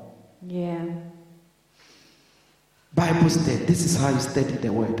 More. Yeah. Bible said, this is how you study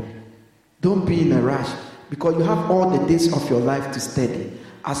the word. Don't be in a rush, because you have all the days of your life to study.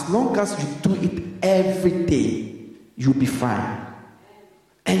 As long as you do it every day, you'll be fine.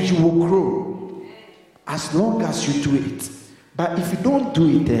 And you will grow. As long as you do it. But if you don't do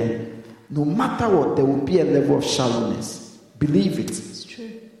it, then no matter what, there will be a level of shallowness. Believe it. It's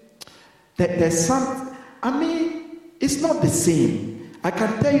true. There's it's not the same. I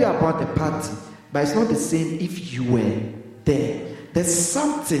can tell you about the party, but it's not the same if you were there. There's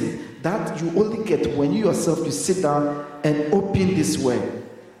something that you only get when you yourself, you sit down and open this word.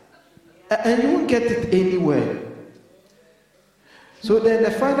 And you won't get it anywhere. So then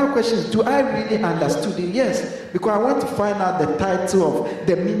the final question is, do I really understood it? Yes, because I want to find out the title of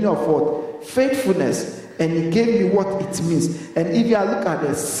the meaning of what? Faithfulness. And he gave me what it means. And if you look at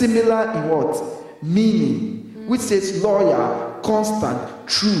the similar in what? Meaning, which says loyal, constant,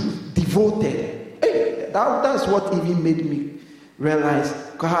 true, devoted. Hey, that's what even made me realize.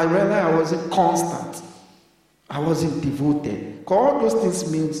 Because I realized I wasn't constant. I wasn't devoted. Because all those things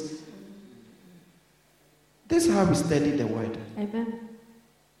means, this is how we study the word. Amen.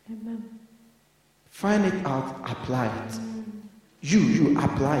 Amen. Find it out, apply it. You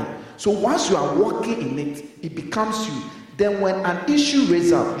apply it. So once you are walking in it, it becomes you. Then when an issue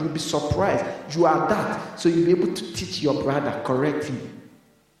raises up, you'll be surprised. You are that. So you'll be able to teach your brother correctly.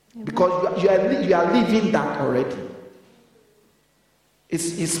 Amen. Because you are living that already.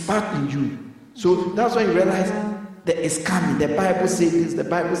 It's part in you. So that's when you realize that it's coming. The Bible says this, the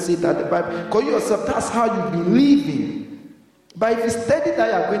Bible says that, the Bible. Because yourself, that's how you've been living. But if you study that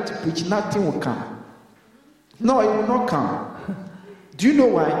you're going to preach, nothing will come. No, it will not come. Do you know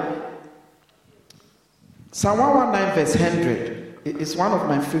why? Psalm 119 verse 100 is one of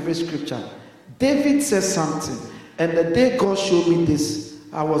my favorite scriptures. David says something, and the day God showed me this,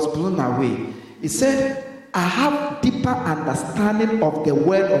 I was blown away. He said, I have deeper understanding of the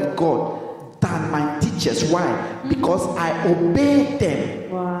word of God than my teachers. Why? Because I obey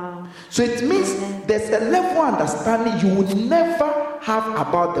them. Wow. So it means there's a level of understanding you will never have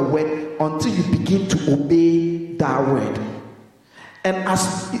about the word until you begin to obey that word. And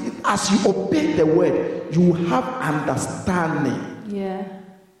as you obey the word, you will have understanding. Yeah.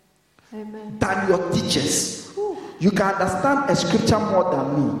 Amen. Than your teachers. You can understand a scripture more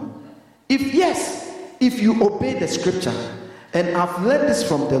than me. If you obey the scripture, and I've learned this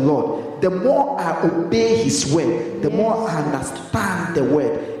from the Lord, the more I obey his word, the more I understand the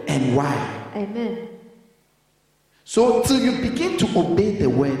word and why. Amen. So till you begin to obey the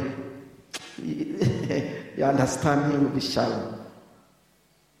word, your understanding will be shallow.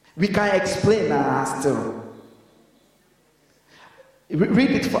 We can explain still.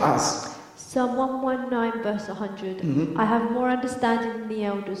 Read it for us. Psalm 119 verse 100. I have more understanding than the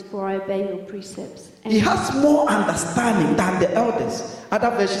elders, for I obey your precepts. He has more understanding than the elders. Other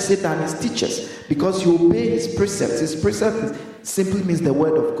versions say than his teachers, because you obey his precepts. His precepts simply means the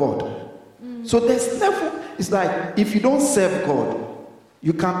word of God. So there's never, it's like if you don't serve God,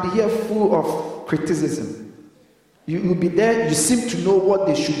 you can be here full of criticism. You'll be there, you seem to know what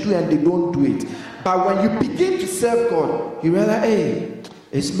they should do and they don't do it. But when you begin to serve God, you realize, hey,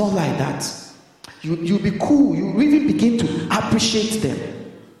 it's not like that. You'll be cool. You even begin to appreciate them.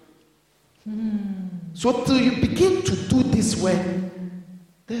 So till you begin to do this work,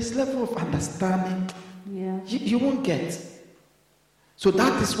 there's level of understanding you won't get. So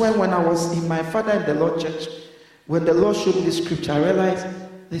that is when I was in my Father in the Lord church, when the Lord showed me the scripture, I realized,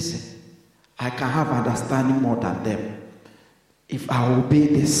 listen, I can have understanding more than them if I obey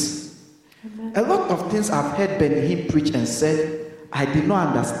this. Amen. A lot of things I've heard Benny Hinn preach and said, I did not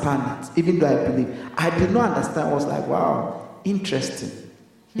understand it, even though I believe. I did not understand. I was like, wow, interesting.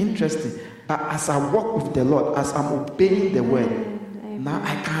 But as I walk with the Lord, as I'm obeying the word, now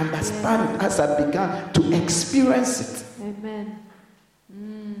I can understand it as I began to experience it. Amen.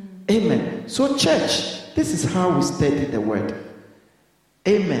 Amen. So church, this is how we study the word.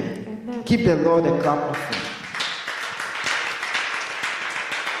 Amen. Amen. Give the Lord a clap offering.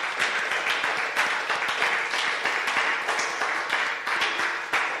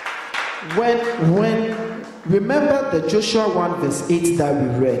 When remember the Joshua 1 verse 8 that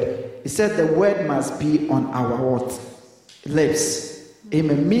we read, He said the word must be on our what? Lips.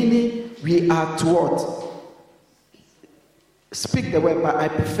 Amen. Meaning we are to what? Speak the word, but I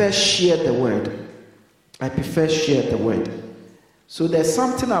prefer share the word. I prefer share the word. So there's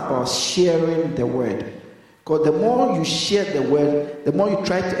something about sharing the word. Because the more you share the word, the more you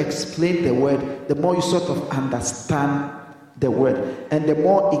try to explain the word, the more you sort of understand the word. And the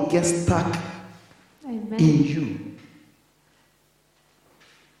more it gets stuck Amen. in you.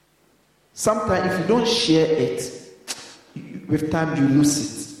 Sometimes if you don't share it, with time you lose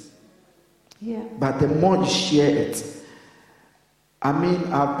it. Yeah. But the more you share it, I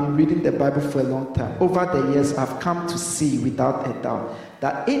mean, I've been reading the Bible for a long time. Over the years, I've come to see without a doubt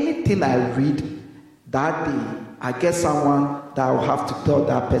that anything I read that day, I get someone that will have to tell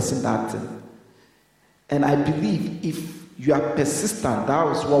that person that thing. And I believe if you are persistent, that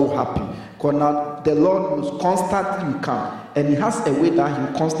is what will happen. Because now the Lord knows constantly you come. And He has a way that He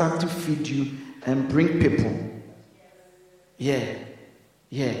will constantly feed you and bring people. Yeah.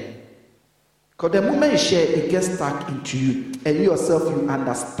 Because the moment you share, it gets stuck into you. And you yourself, you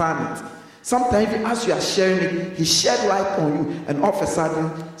understand it. Sometimes as you are sharing it, He shed light on you. And all of a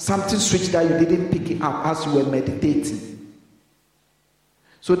sudden, something switched that you didn't pick it up as you were meditating.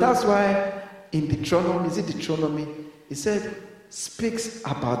 So that's why in Deuteronomy, is it Deuteronomy? It said, speaks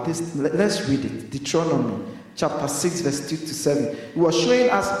about this. Let's read it. Deuteronomy chapter 6 verse 2 to 7. He was showing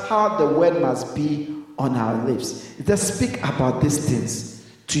us how the word must be on our lips. It says, speak about these things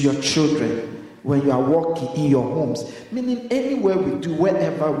to your children when you are walking in your homes. Meaning anywhere we do,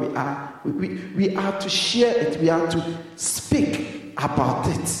 wherever we are, we are to share it. We are to speak about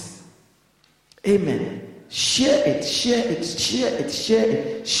it. Amen. Share it, share it, share it, share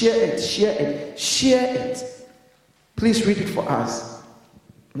it, share it, share it, share it. Please read it for us.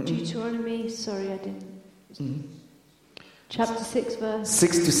 Deuteronomy, chapter 6 verse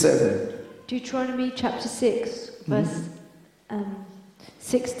 6 to 7. Deuteronomy chapter 6 verse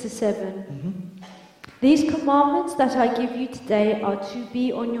 6 to 7. These commandments that I give you today are to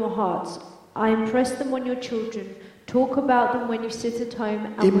be on your hearts. I impress them on your children. Talk about them when you sit at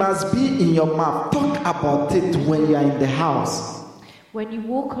home. It must be in your mouth. Talk about it when you are in the house. When you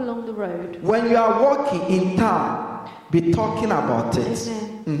walk along the road. When you are walking in town, be talking about it.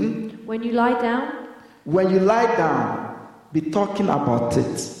 Amen. When you lie down. When you lie down, be talking about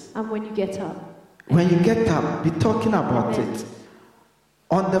it. And when you get up. When you get up, be talking about it.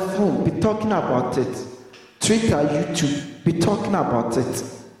 On the phone, be talking about it. Twitter, YouTube, be talking about it.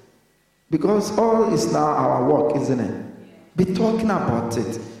 Because all is now our work, isn't it? Be talking about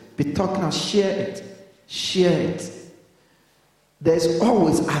it. Be talking and share it. Share it. There's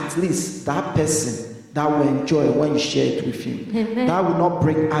always at least that person that will enjoy when you share it with him. Amen. That will not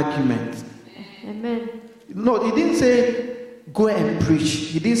bring argument. Amen. No, he didn't say go and preach.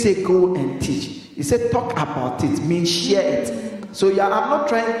 He didn't say go and teach. He said talk about it, means share it. So yeah, I'm not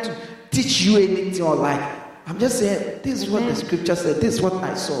trying to teach you anything or like, I'm just saying this is what the scripture said, this is what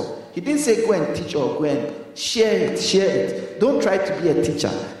I saw. He didn't say go and teach or go and share it, share it. Don't try to be a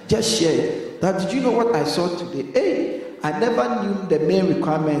teacher, just share it. Now, did you know what I saw today? Hey, I never knew the main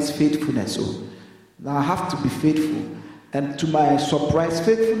requirement is faithfulness. So now I have to be faithful. And to my surprise,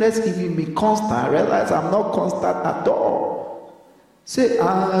 faithfulness giving me constant. I realize I'm not constant at all. Say, you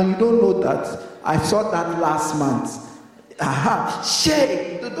don't know that. I saw that last month. Share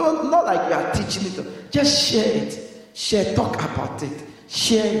it. Not like you are teaching it. Just share it. Share, talk about it.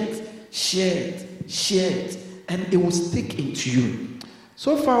 Share it. Share it. Share it. And it will stick into you.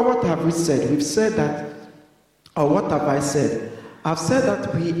 So far, what have we said? We've said that, or what have I said? I've said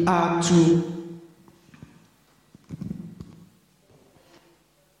that we are to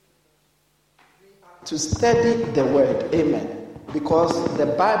study the word. Amen. Because the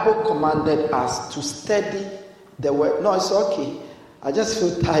Bible commanded us to study the word. No, it's okay. I just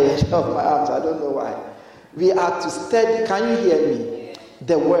feel tired of my arms. I don't know why. We are to study. Can you hear me?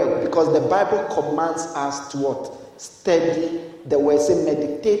 The word. Because the Bible commands us to what? Study the word. Say,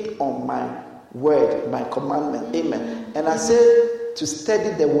 meditate on my word, my commandment. Amen. And I said to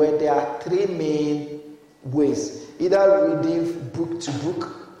study the word, there are three main ways. Either reading book to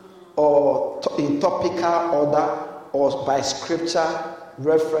book, or in topical order, or by scripture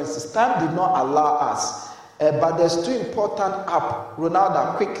references. Time did not allow us. But there's two important apps,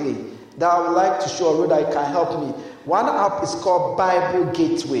 Ronaldo, quickly, that I would like to show. Rhoda, you can help me. One app is called Bible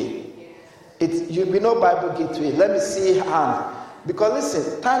Gateway. We know Bible Gateway. Let me see hand. Because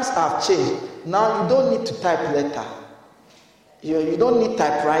listen, times have changed. Now you don't need to type letter. You don't need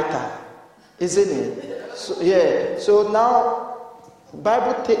typewriter, isn't it? So now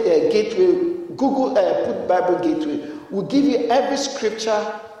Bible Gateway, Google put Bible Gateway, will give you every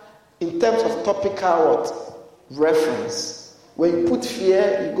scripture in terms of topical what? Reference. When you put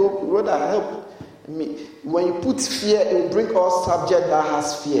fear, you go, Rhoda, help me. When you put fear, it will bring all subject that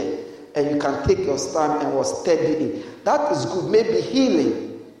has fear. And you can take your stand and was study it. That is good. Maybe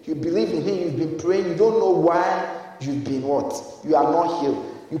healing. You believe in him, you've been praying, you don't know why you've been what? You are not healed.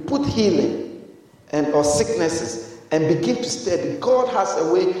 You put healing and or sicknesses and begin to study. God has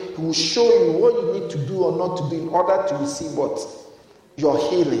a way, he will show you what you need to do or not to do in order to receive what? Your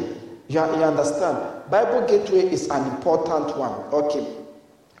healing. You understand? Bible Gateway is an important one. Okay.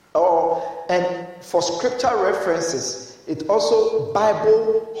 And for scripture references, it's also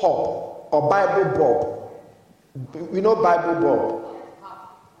Bible Hub or Bible Bob. You know Bible Bob?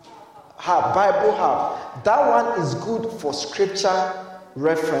 Bible Hub. That one is good for scripture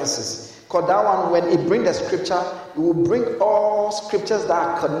references. Because that one, when it brings the scripture, it will bring all scriptures that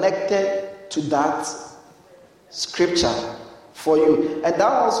are connected to that scripture for you. And that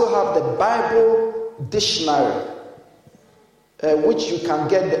also have the Bible dictionary, which you can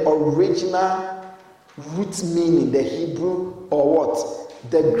get the original root meaning, the Hebrew or what?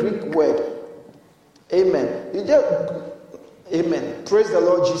 The Greek word. Amen. Amen. Praise the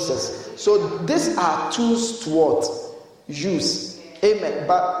Lord Jesus. So these are tools to what? Use. Amen.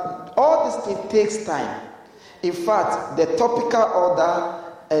 But all this thing takes time. In fact, the topical order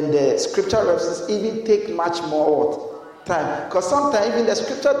and the scripture references even take much more what? Time. Because sometimes even the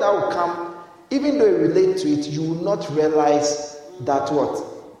scripture that will come, even though it relates to it, you will not realize that what?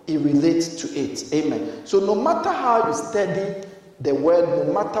 It relates to it. Amen. So no matter how you study the word,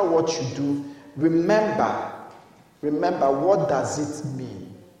 no matter what you do, remember what does it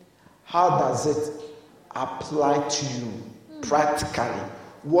mean? How does it apply to you practically?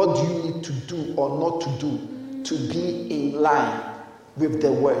 What do you need to do or not to do to be in line with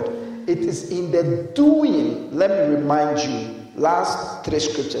the word? It is in the doing. Let me remind you, last 3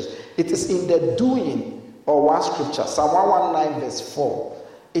 scriptures. It is in the doing, or one scripture, Psalm 119 verse 4.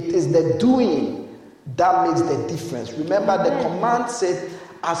 It is the doing that makes the difference. Remember, the command said,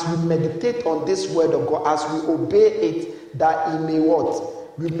 as we meditate on this word of God, as we obey it, that it may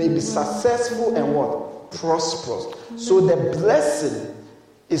what? We may be successful and what? Prosperous. So the blessing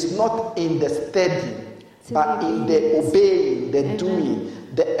is not in the study, but in the obeying, the doing.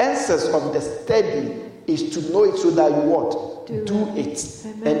 The essence of the study is to know it so that you what? Do it.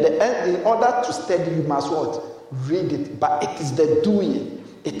 And in order to study, you must what? Read it. But it is the doing.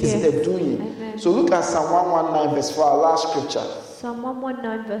 It is the doing. Amen. So look at Psalm 119 verse 4, our last scripture. Psalm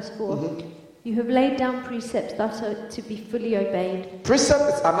 119 verse 4. You have laid down precepts that are to be fully obeyed. Precept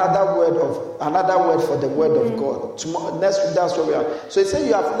is another word for the word of God. Tomorrow, next week, that's where we are. So it says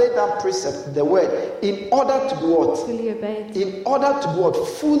you have laid down precept, the word, in order to be what? Fully obeyed. In order to be what?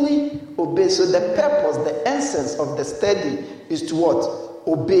 Fully obey. So the purpose, the essence of the study is to what?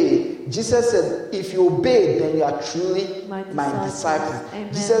 Obey. Jesus said, if you obey, then you are truly my disciple.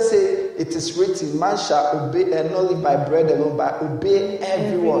 Jesus said, it is written, man shall obey, and not live by bread alone, but obey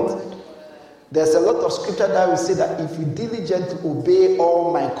every word. There's a lot of scripture that will say that if you diligently obey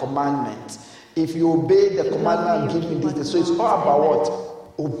all my commandments, if you obey the commandment and give me this, so it's all about what?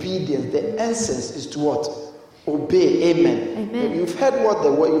 Obedience. The essence is to what? Obey. Amen. You've heard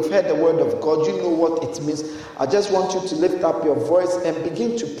the word of God. You know what it means. I just want you to lift up your voice and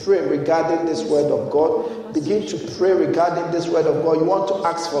begin to pray regarding this word of God. Begin to pray regarding this word of God. You want to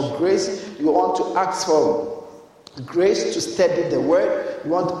ask for grace. You want to ask for grace to study the word.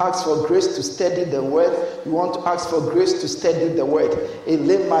 You want to ask for grace to study the word. You want to ask for grace to study the word.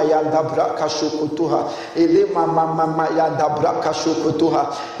 Elema yanda braka shokotuha. Elema mama yanda braka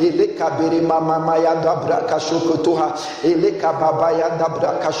shokotuha. Eleka bere mama yanda braka shokotuha. Eleka baba yanda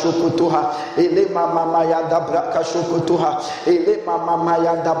braka shokotuha. Elema mama yanda braka shokotuha. Elema mama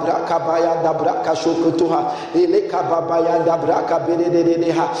yanda braka bayanda braka shokotuha. Eleka baba yanda braka bere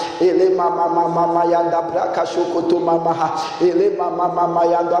deha. Elema mama yanda braka shokotuha. Mama ele mama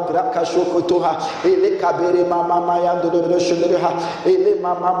yanda braka shokotoha ele kabere mama yanda do shudreha ele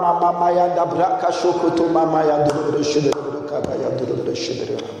mama yanda braka shokoto mama yanda do shudreha kabaya do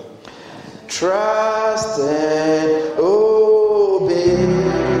shudreha. Trust and obey,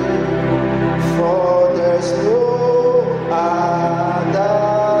 for there's no other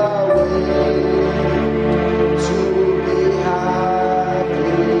way to be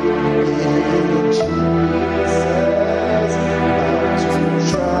happy in Jesus.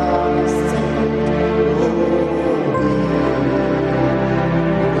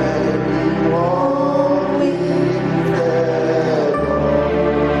 Oh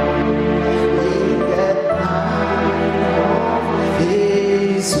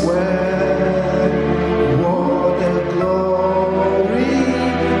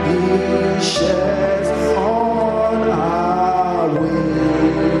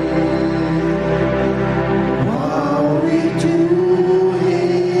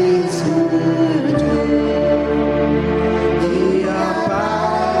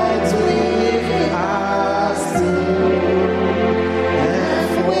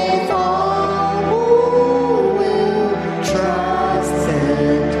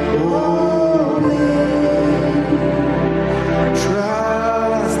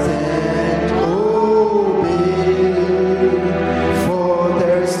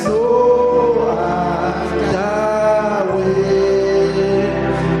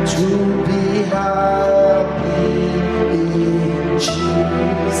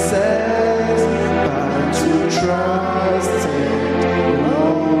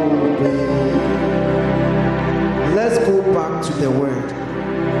back to the word.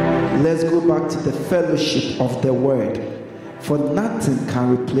 Let's go back to the fellowship of the word. For nothing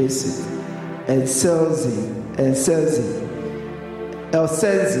can replace it. Elsenzi,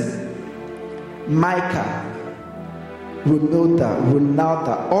 Micah,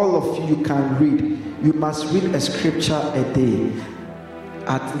 Ronalda, all of you can read. You must read a scripture a day,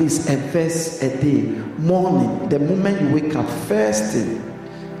 at least a verse a day. Morning, the moment you wake up, first thing,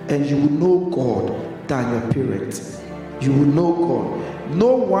 and you will know God than your parents. You will know God.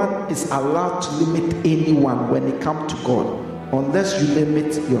 No one is allowed to limit anyone when it comes to God, unless you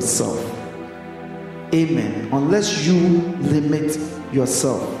limit yourself. Amen. Unless you limit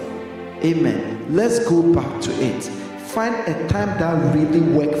yourself. Amen. Let's go back to it. Find a time that really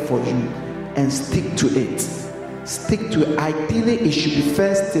works for you and stick to it. Stick to it. Ideally, it should be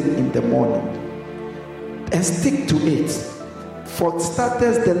first thing in the morning. And stick to it. For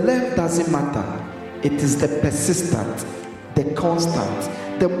starters, the length doesn't matter. It is the persistent, the constant.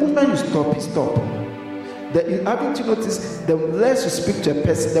 The moment you stop, you stop. Haven't you noticed, the less you speak to a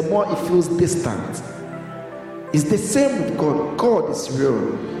person, the more it feels distant. It's the same with God. God is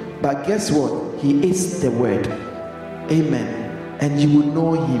real. But guess what? He is the word. Amen. And you will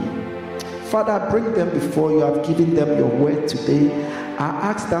know him. Father, bring them before you. Have given them your word today. I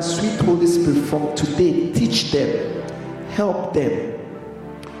ask that sweet Holy Spirit from today, teach them, help them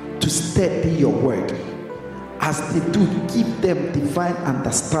to study your word. As they do, give them divine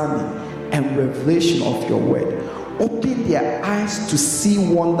understanding and revelation of your word. Open their eyes to see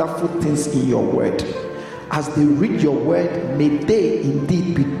wonderful things in your word. As they read your word, may they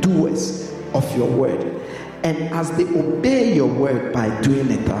indeed be doers of your word. And as they obey your word by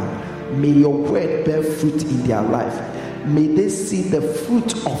doing it, may your word bear fruit in their life. May they see the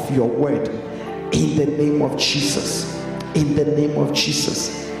fruit of your word in the name of Jesus. In the name of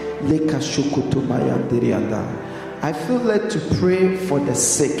Jesus. I feel led to pray for the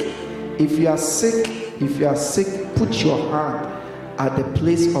sick. If you are sick, put your hand at the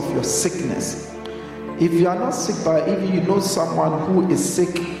place of your sickness. If you are not sick, but if you know someone who is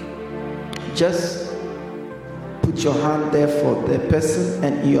sick, just put your hand there for the person,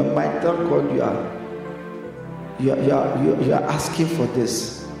 and in your mind tell God you are asking for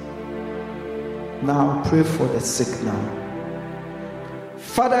this. Now pray for the sick now.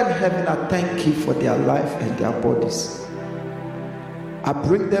 Father in heaven, I thank you for their life and their bodies. I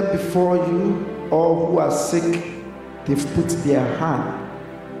bring them before you, all who are sick. They've put their hand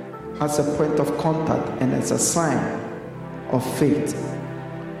as a point of contact and as a sign of faith.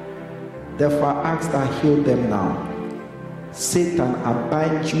 Therefore, I ask that heal them now. Satan, I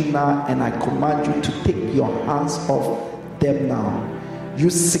bind you now and I command you to take your hands off them now. You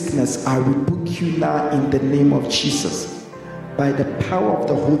sickness, I rebuke you now in the name of Jesus. By the power of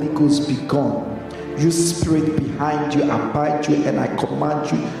the Holy Ghost, be gone. You spirit behind you, I bind you and I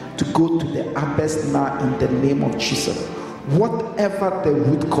command you to go to the abyss now in the name of Jesus. Whatever the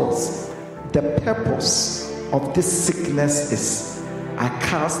root cause, the purpose of this sickness is, I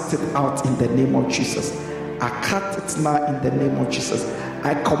cast it out in the name of Jesus. I cut it now in the name of Jesus.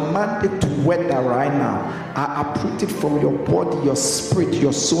 I command it to wither right now. I uproot it from your body, your spirit,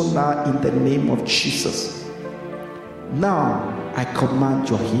 your soul now in the name of Jesus. Now I command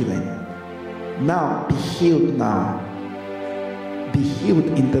your healing. Now be healed now. Be healed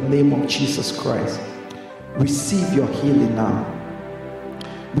in the name of Jesus Christ. Receive your healing now.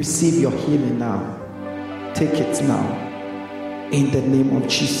 Receive your healing now. Take it now. In the name of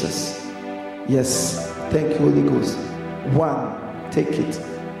Jesus. Yes. Thank you, Holy Ghost. 1, take it.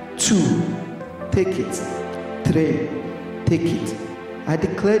 2, take it. 3, take it. I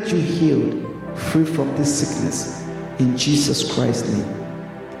declared you healed, free from this sickness. In Jesus Christ's name.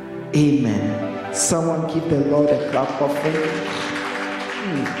 Amen. Someone give the Lord a clap offering.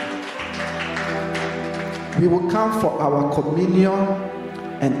 We will come for our communion,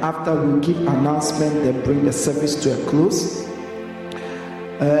 and after we give announcement, then bring the service to a close.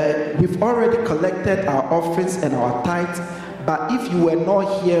 We've already collected our offerings and our tithe, but if you were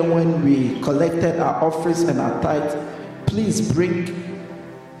not here when we collected our offerings and our tithe, please bring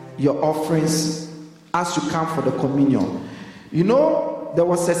your offerings as you come for the communion. You know, there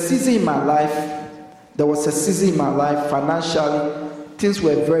was a season in my life, financially, things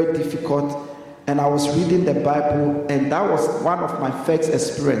were very difficult, and I was reading the Bible, and that was one of my first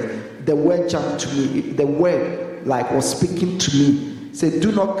experience. The word jumped to me, the word was speaking to me. Said,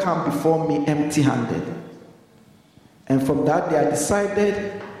 do not come before me empty-handed. And from that day I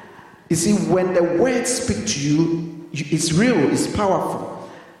decided, you see, when the word speaks to you, it's real, it's powerful.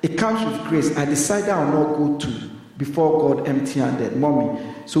 It comes with grace. I decided I will not go before God empty-handed, mommy.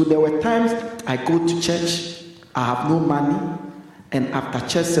 So there were times I go to church, I have no money, and after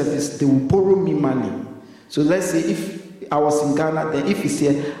church service, they will borrow me money. So let's say if I was in Ghana, then if it's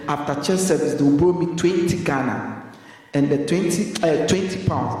here, after church service, they will borrow me 20 Ghana, and the 20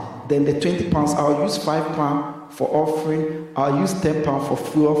 pounds. Then the 20 pounds, I'll use 5 pounds for offering, I'll use 10 pounds for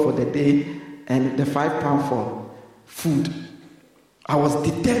fuel for the day, and the 5 pounds for food. I was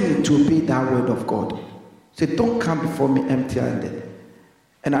determined to obey that word of God. So don't come before me empty-handed.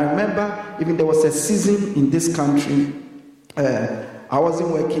 And I remember even there was a season in this country, I wasn't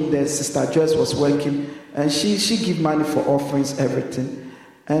working there, Sister Joyce was working, and she gave money for offerings, everything.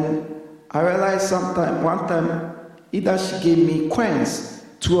 And I realized one time, either she gave me coins,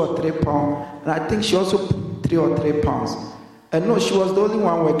 2 or 3 pounds, and I think she also put 3 or 3 pounds. And no, she was the only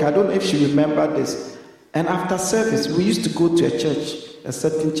one working. I don't know if she remembered this. And after service, we used to go to a church, a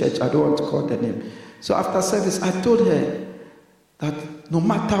certain church, I don't want to call the name. So after service, I told her that no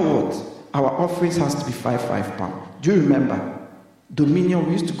matter what, our offerings has to be 5 pounds. Do you remember? Dominion,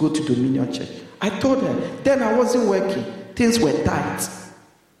 we used to go to Dominion Church. I told her, then I wasn't working. Things were tight.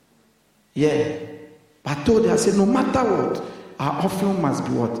 Yeah. But I told her, I said, no matter what, our offering must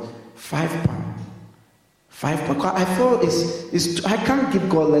be what? 5 pounds. 5 pounds. I thought I can't give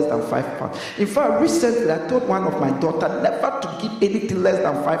God less than 5 pounds. In fact, recently I told one of my daughter never to give anything less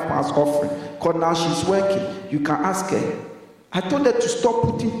than 5 pounds offering. Because now she's working. You can ask her. I told her to stop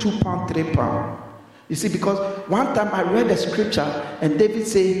putting 2 pounds, 3 pounds. You see, because one time I read a scripture and David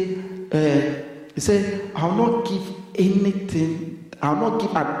said, he said, I'll not give anything, I'll not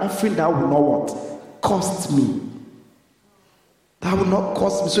give an offering that will not what? Cost me. That will not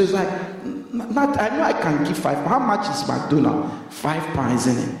cost me. So it's like, I know I can give 5. How much is McDonald's? 5 pounds,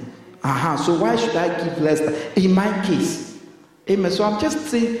 isn't it? So why should I give less in my case? Amen. So I'm just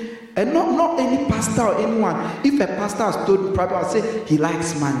saying, and not any pastor or anyone. If a pastor has told me, probably I'll say he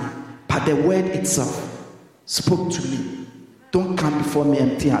likes money. But the word itself spoke to me. Don't come before me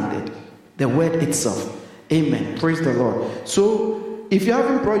empty-handed. The word itself. Amen. Praise the Lord. So, if you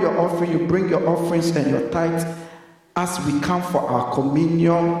haven't brought your offering, you bring your offerings and your tithes as we come for our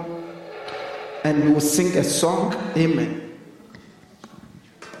communion. And we will sing a song. Amen.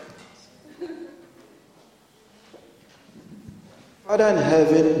 Father in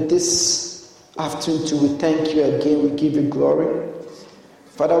heaven, this afternoon too, we thank you again. We give you glory.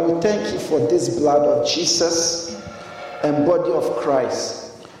 Father, we thank you for this blood of Jesus and body of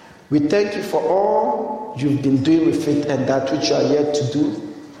Christ. We thank you for all you've been doing with it and that which you are yet to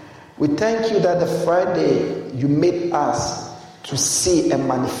do. We thank you that the Friday you made us to see a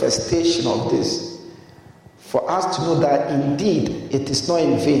manifestation of this. For us to know that indeed it is not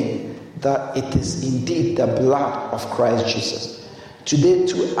in vain, that it is indeed the blood of Christ Jesus. Today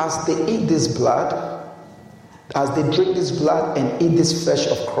too, as they eat this blood, as they drink this blood and eat this flesh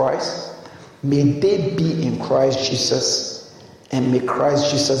of Christ, may they be in Christ Jesus, and may Christ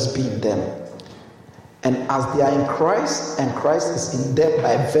Jesus be in them. And as they are in Christ, and Christ is in them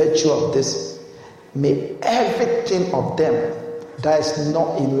by virtue of this, may everything of them that is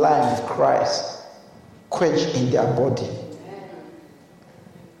not in line with Christ quench in their body.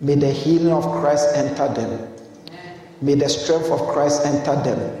 May the healing of Christ enter them. May the strength of Christ enter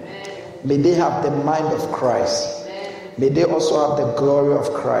them. May they have the mind of Christ. May they also have the glory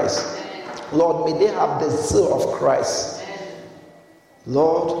of Christ. Lord, may they have the zeal of Christ.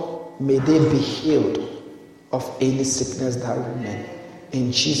 Lord, may they be healed of any sickness that remains.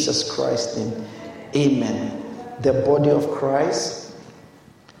 In Jesus Christ's name, amen. The body of Christ,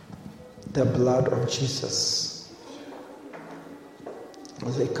 the blood of Jesus.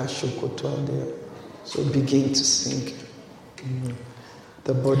 So begin to sing.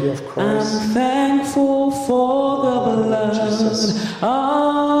 The body of Christ. I'm thankful for the blood of Jesus.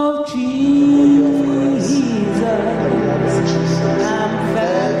 I'm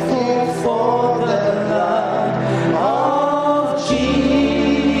thankful for the blood of Jesus.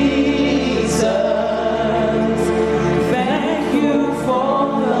 Thank you for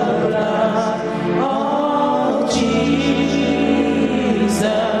the blood of Jesus.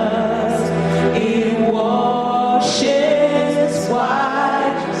 It washes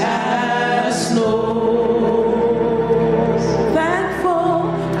white as snow. Thankful,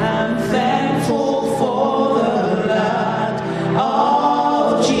 I'm thankful.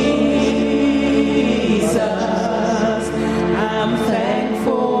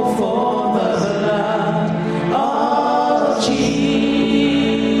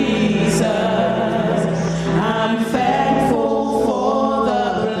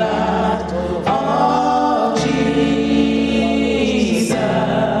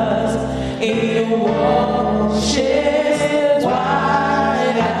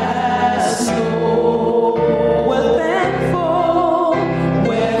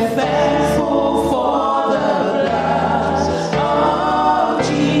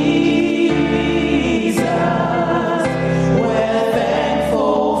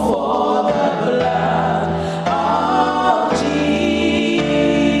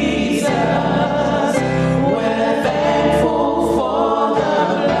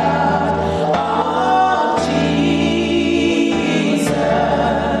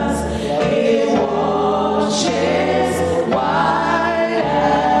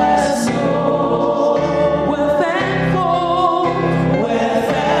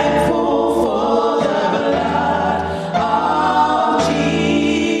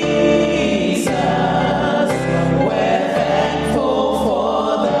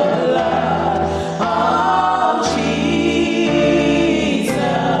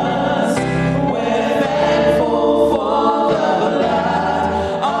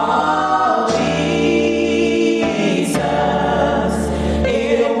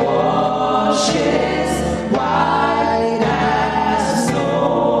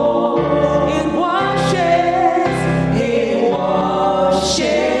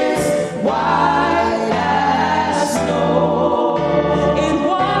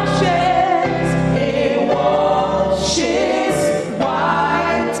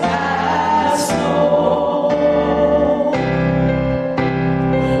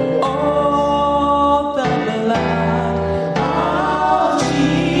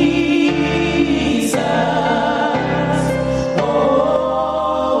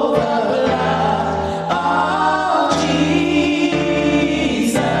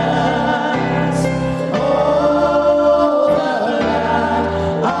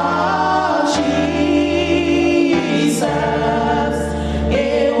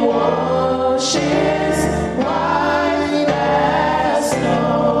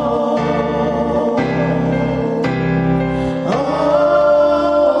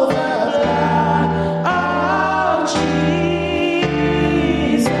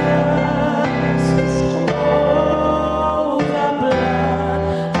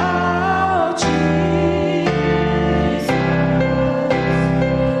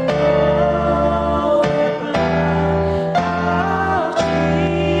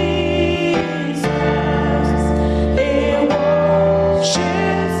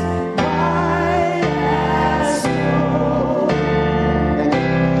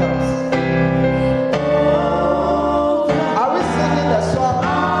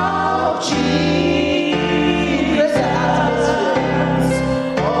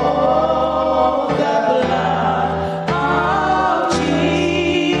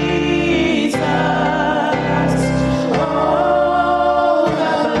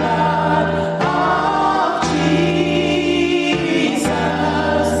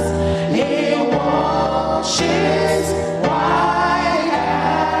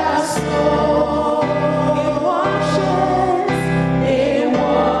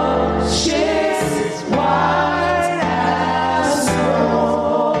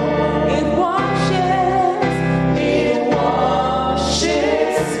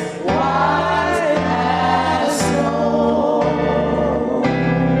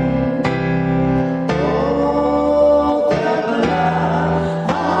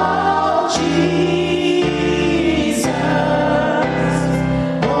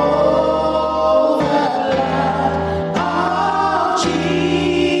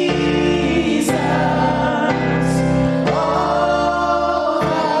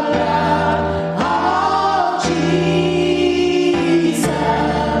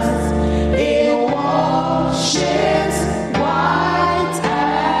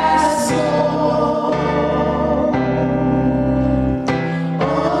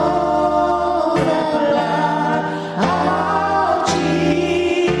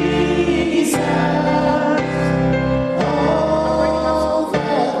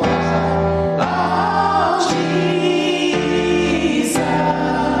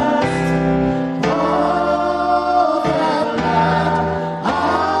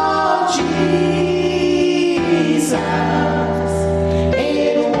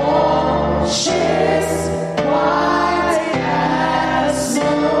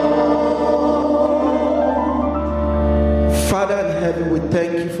 heaven, we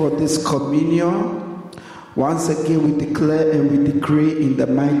thank you for this communion. Once again, we declare and we decree in the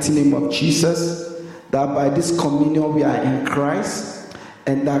mighty name of Jesus that by this communion we are in Christ,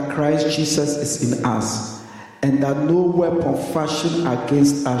 and that Christ Jesus is in us, and that no weapon fashioned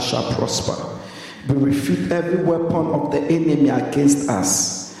against us shall prosper. We refute every weapon of the enemy against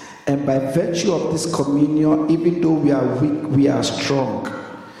us, and by virtue of this communion, even though we are weak, we are strong,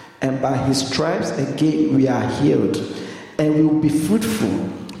 and by his stripes again we are healed, and we will be fruitful.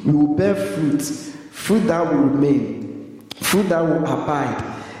 We will bear fruit that will remain, fruit that will abide,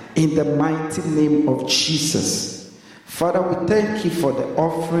 in the mighty name of Jesus. Father, we thank you for the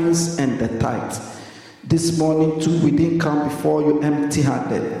offerings and the tithe. This morning too, we didn't come before you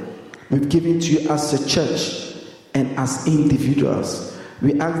empty-handed. We've given to you as a church and as individuals.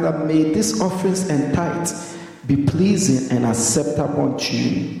 We ask that may these offerings and tithes be pleasing and acceptable unto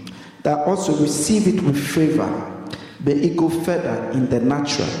you, that also receive it with favor. May it go further in the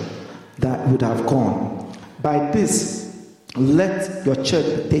natural that would have gone. By this, let your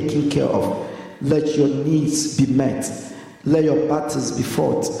church be taken care of. Let your needs be met. Let your battles be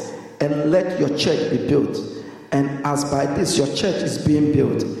fought. And let your church be built. And as by this your church is being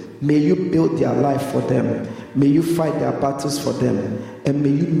built, may you build their life for them. May you fight their battles for them. And may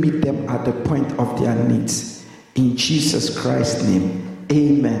you meet them at the point of their needs. In Jesus Christ's name,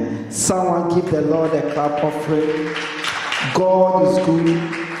 amen. Someone give the Lord a clap offering. God is good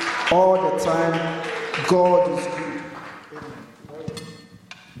all the time. God is good.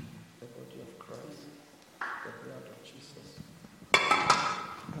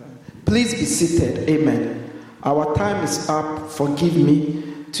 Please be seated. Amen. Our time is up. Forgive me.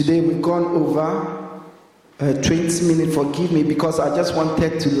 Today we've gone over 20 minutes. Forgive me because I just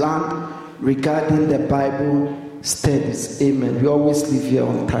wanted to learn regarding the Bible studies. Amen. We always live here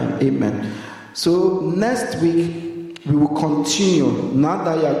on time. Amen. So next week we will continue. Now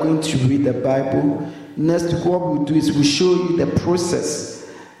that you are going to read the Bible, next week what we'll do is we'll show you the process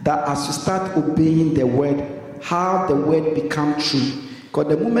that as you start obeying the word, how the word becomes true. Because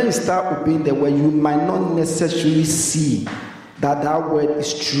the moment you start obeying the word, you might not necessarily see that that word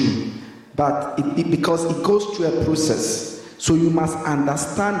is true. But because it goes through a process. So you must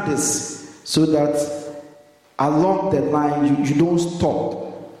understand this so that along the line you don't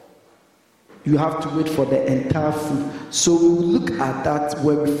stop. You have to wait for the entire food. So we will look at that.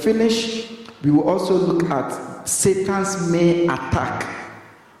 When we finish, we will also look at Satan's main attack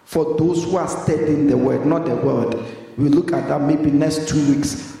for those who are studying the word, not the word. We'll look at that maybe next 2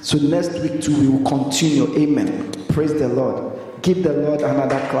 weeks. So next week too, we will continue. Amen. Praise the Lord. Give the Lord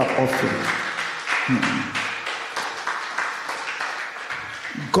another clap offering.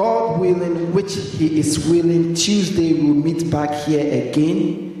 God willing, which he is willing, Tuesday we'll meet back here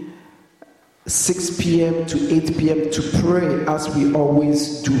again, 6 p.m. to 8 p.m. to pray as we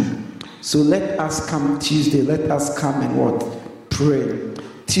always do. So let us come Tuesday. Let us come and what? Pray.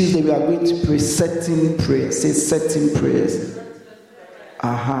 Tuesday we are going to pray certain prayers. Say certain prayers.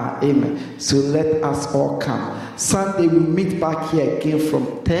 Amen. So let us all come. Sunday we meet back here again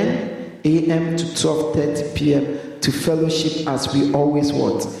from 10 a.m. to 12:30 p.m. to fellowship as we always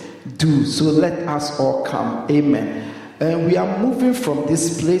what? Do. So let us all come. Amen. And we are moving from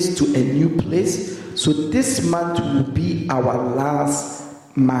this place to a new place. So this month will be our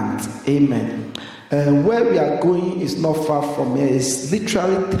last month. Amen. Where we are going is not far from here. It's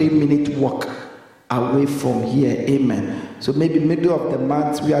literally 3-minute walk away from here. Amen. So maybe middle of the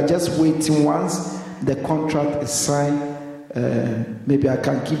month, we are just waiting once the contract is signed. Maybe I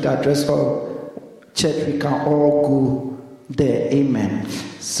can give the address of church. We can all go there. Amen.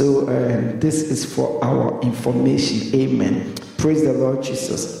 So this is for our information. Amen. Praise the Lord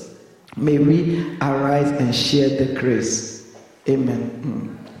Jesus. May we arise and share the grace.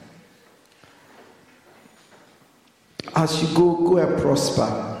 Amen. As you go and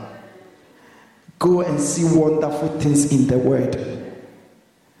prosper. Go and see wonderful things in the word.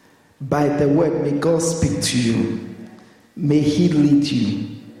 By the word, may God speak to you. May he lead you.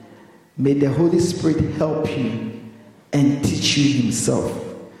 May the Holy Spirit help you and teach you himself.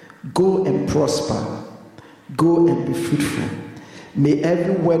 Go and prosper. Go and be fruitful. May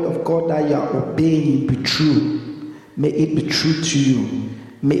every word of God that you are obeying be true. May it be true to you.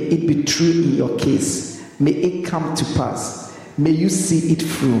 May it be true in your case. May it come to pass. May you see it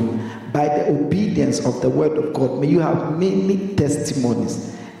through. By the obedience of the word of God, may you have many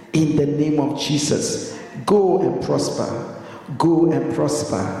testimonies in the name of Jesus. Go and prosper. Go and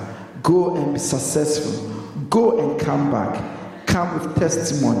prosper. Go and be successful. Go and come back. Come with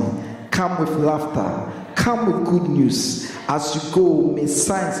testimony. Come with laughter. Come with good news. As you go, may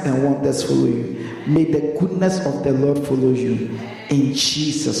signs and wonders follow you. May the goodness of the Lord follow you. In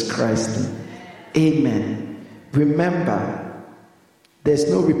Jesus Christ's name. Amen. Remember, there's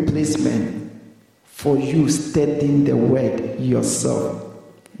no replacement for you studying the word yourself.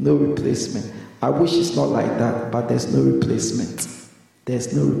 No replacement. I wish it's not like that, but there's no replacement.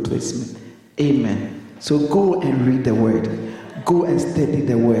 There's no replacement. Amen. So go and read the word. Go and study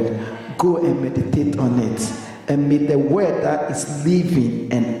the word. Go and meditate on it. And may the word that is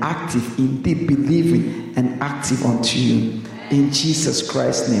living and active indeed be living and active unto you. In Jesus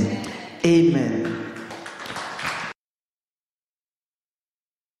Christ's name. Amen.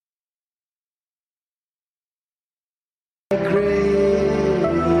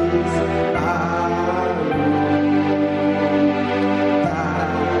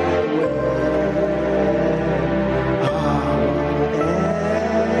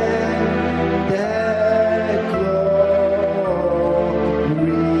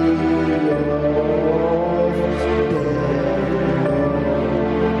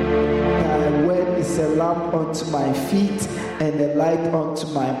 Unto my feet and a light unto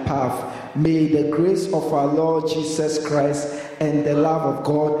my path. May the grace of our Lord Jesus Christ and the love of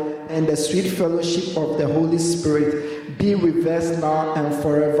God and the sweet fellowship of the Holy Spirit be with us now and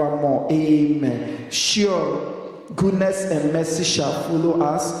forevermore. Amen. Sure, goodness and mercy shall follow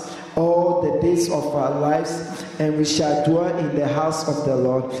us all the days of our lives, and we shall dwell in the house of the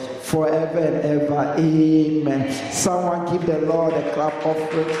Lord forever and ever. Amen. Someone give the Lord a clap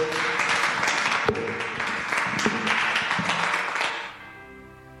offering.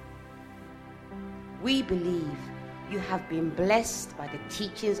 We believe you have been blessed by the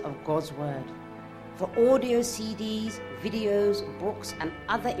teachings of God's Word. For audio CDs, videos, books, and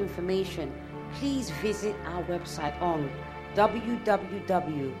other information, please visit our website on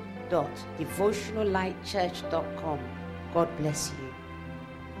www.devotionallightchurch.com. God bless you.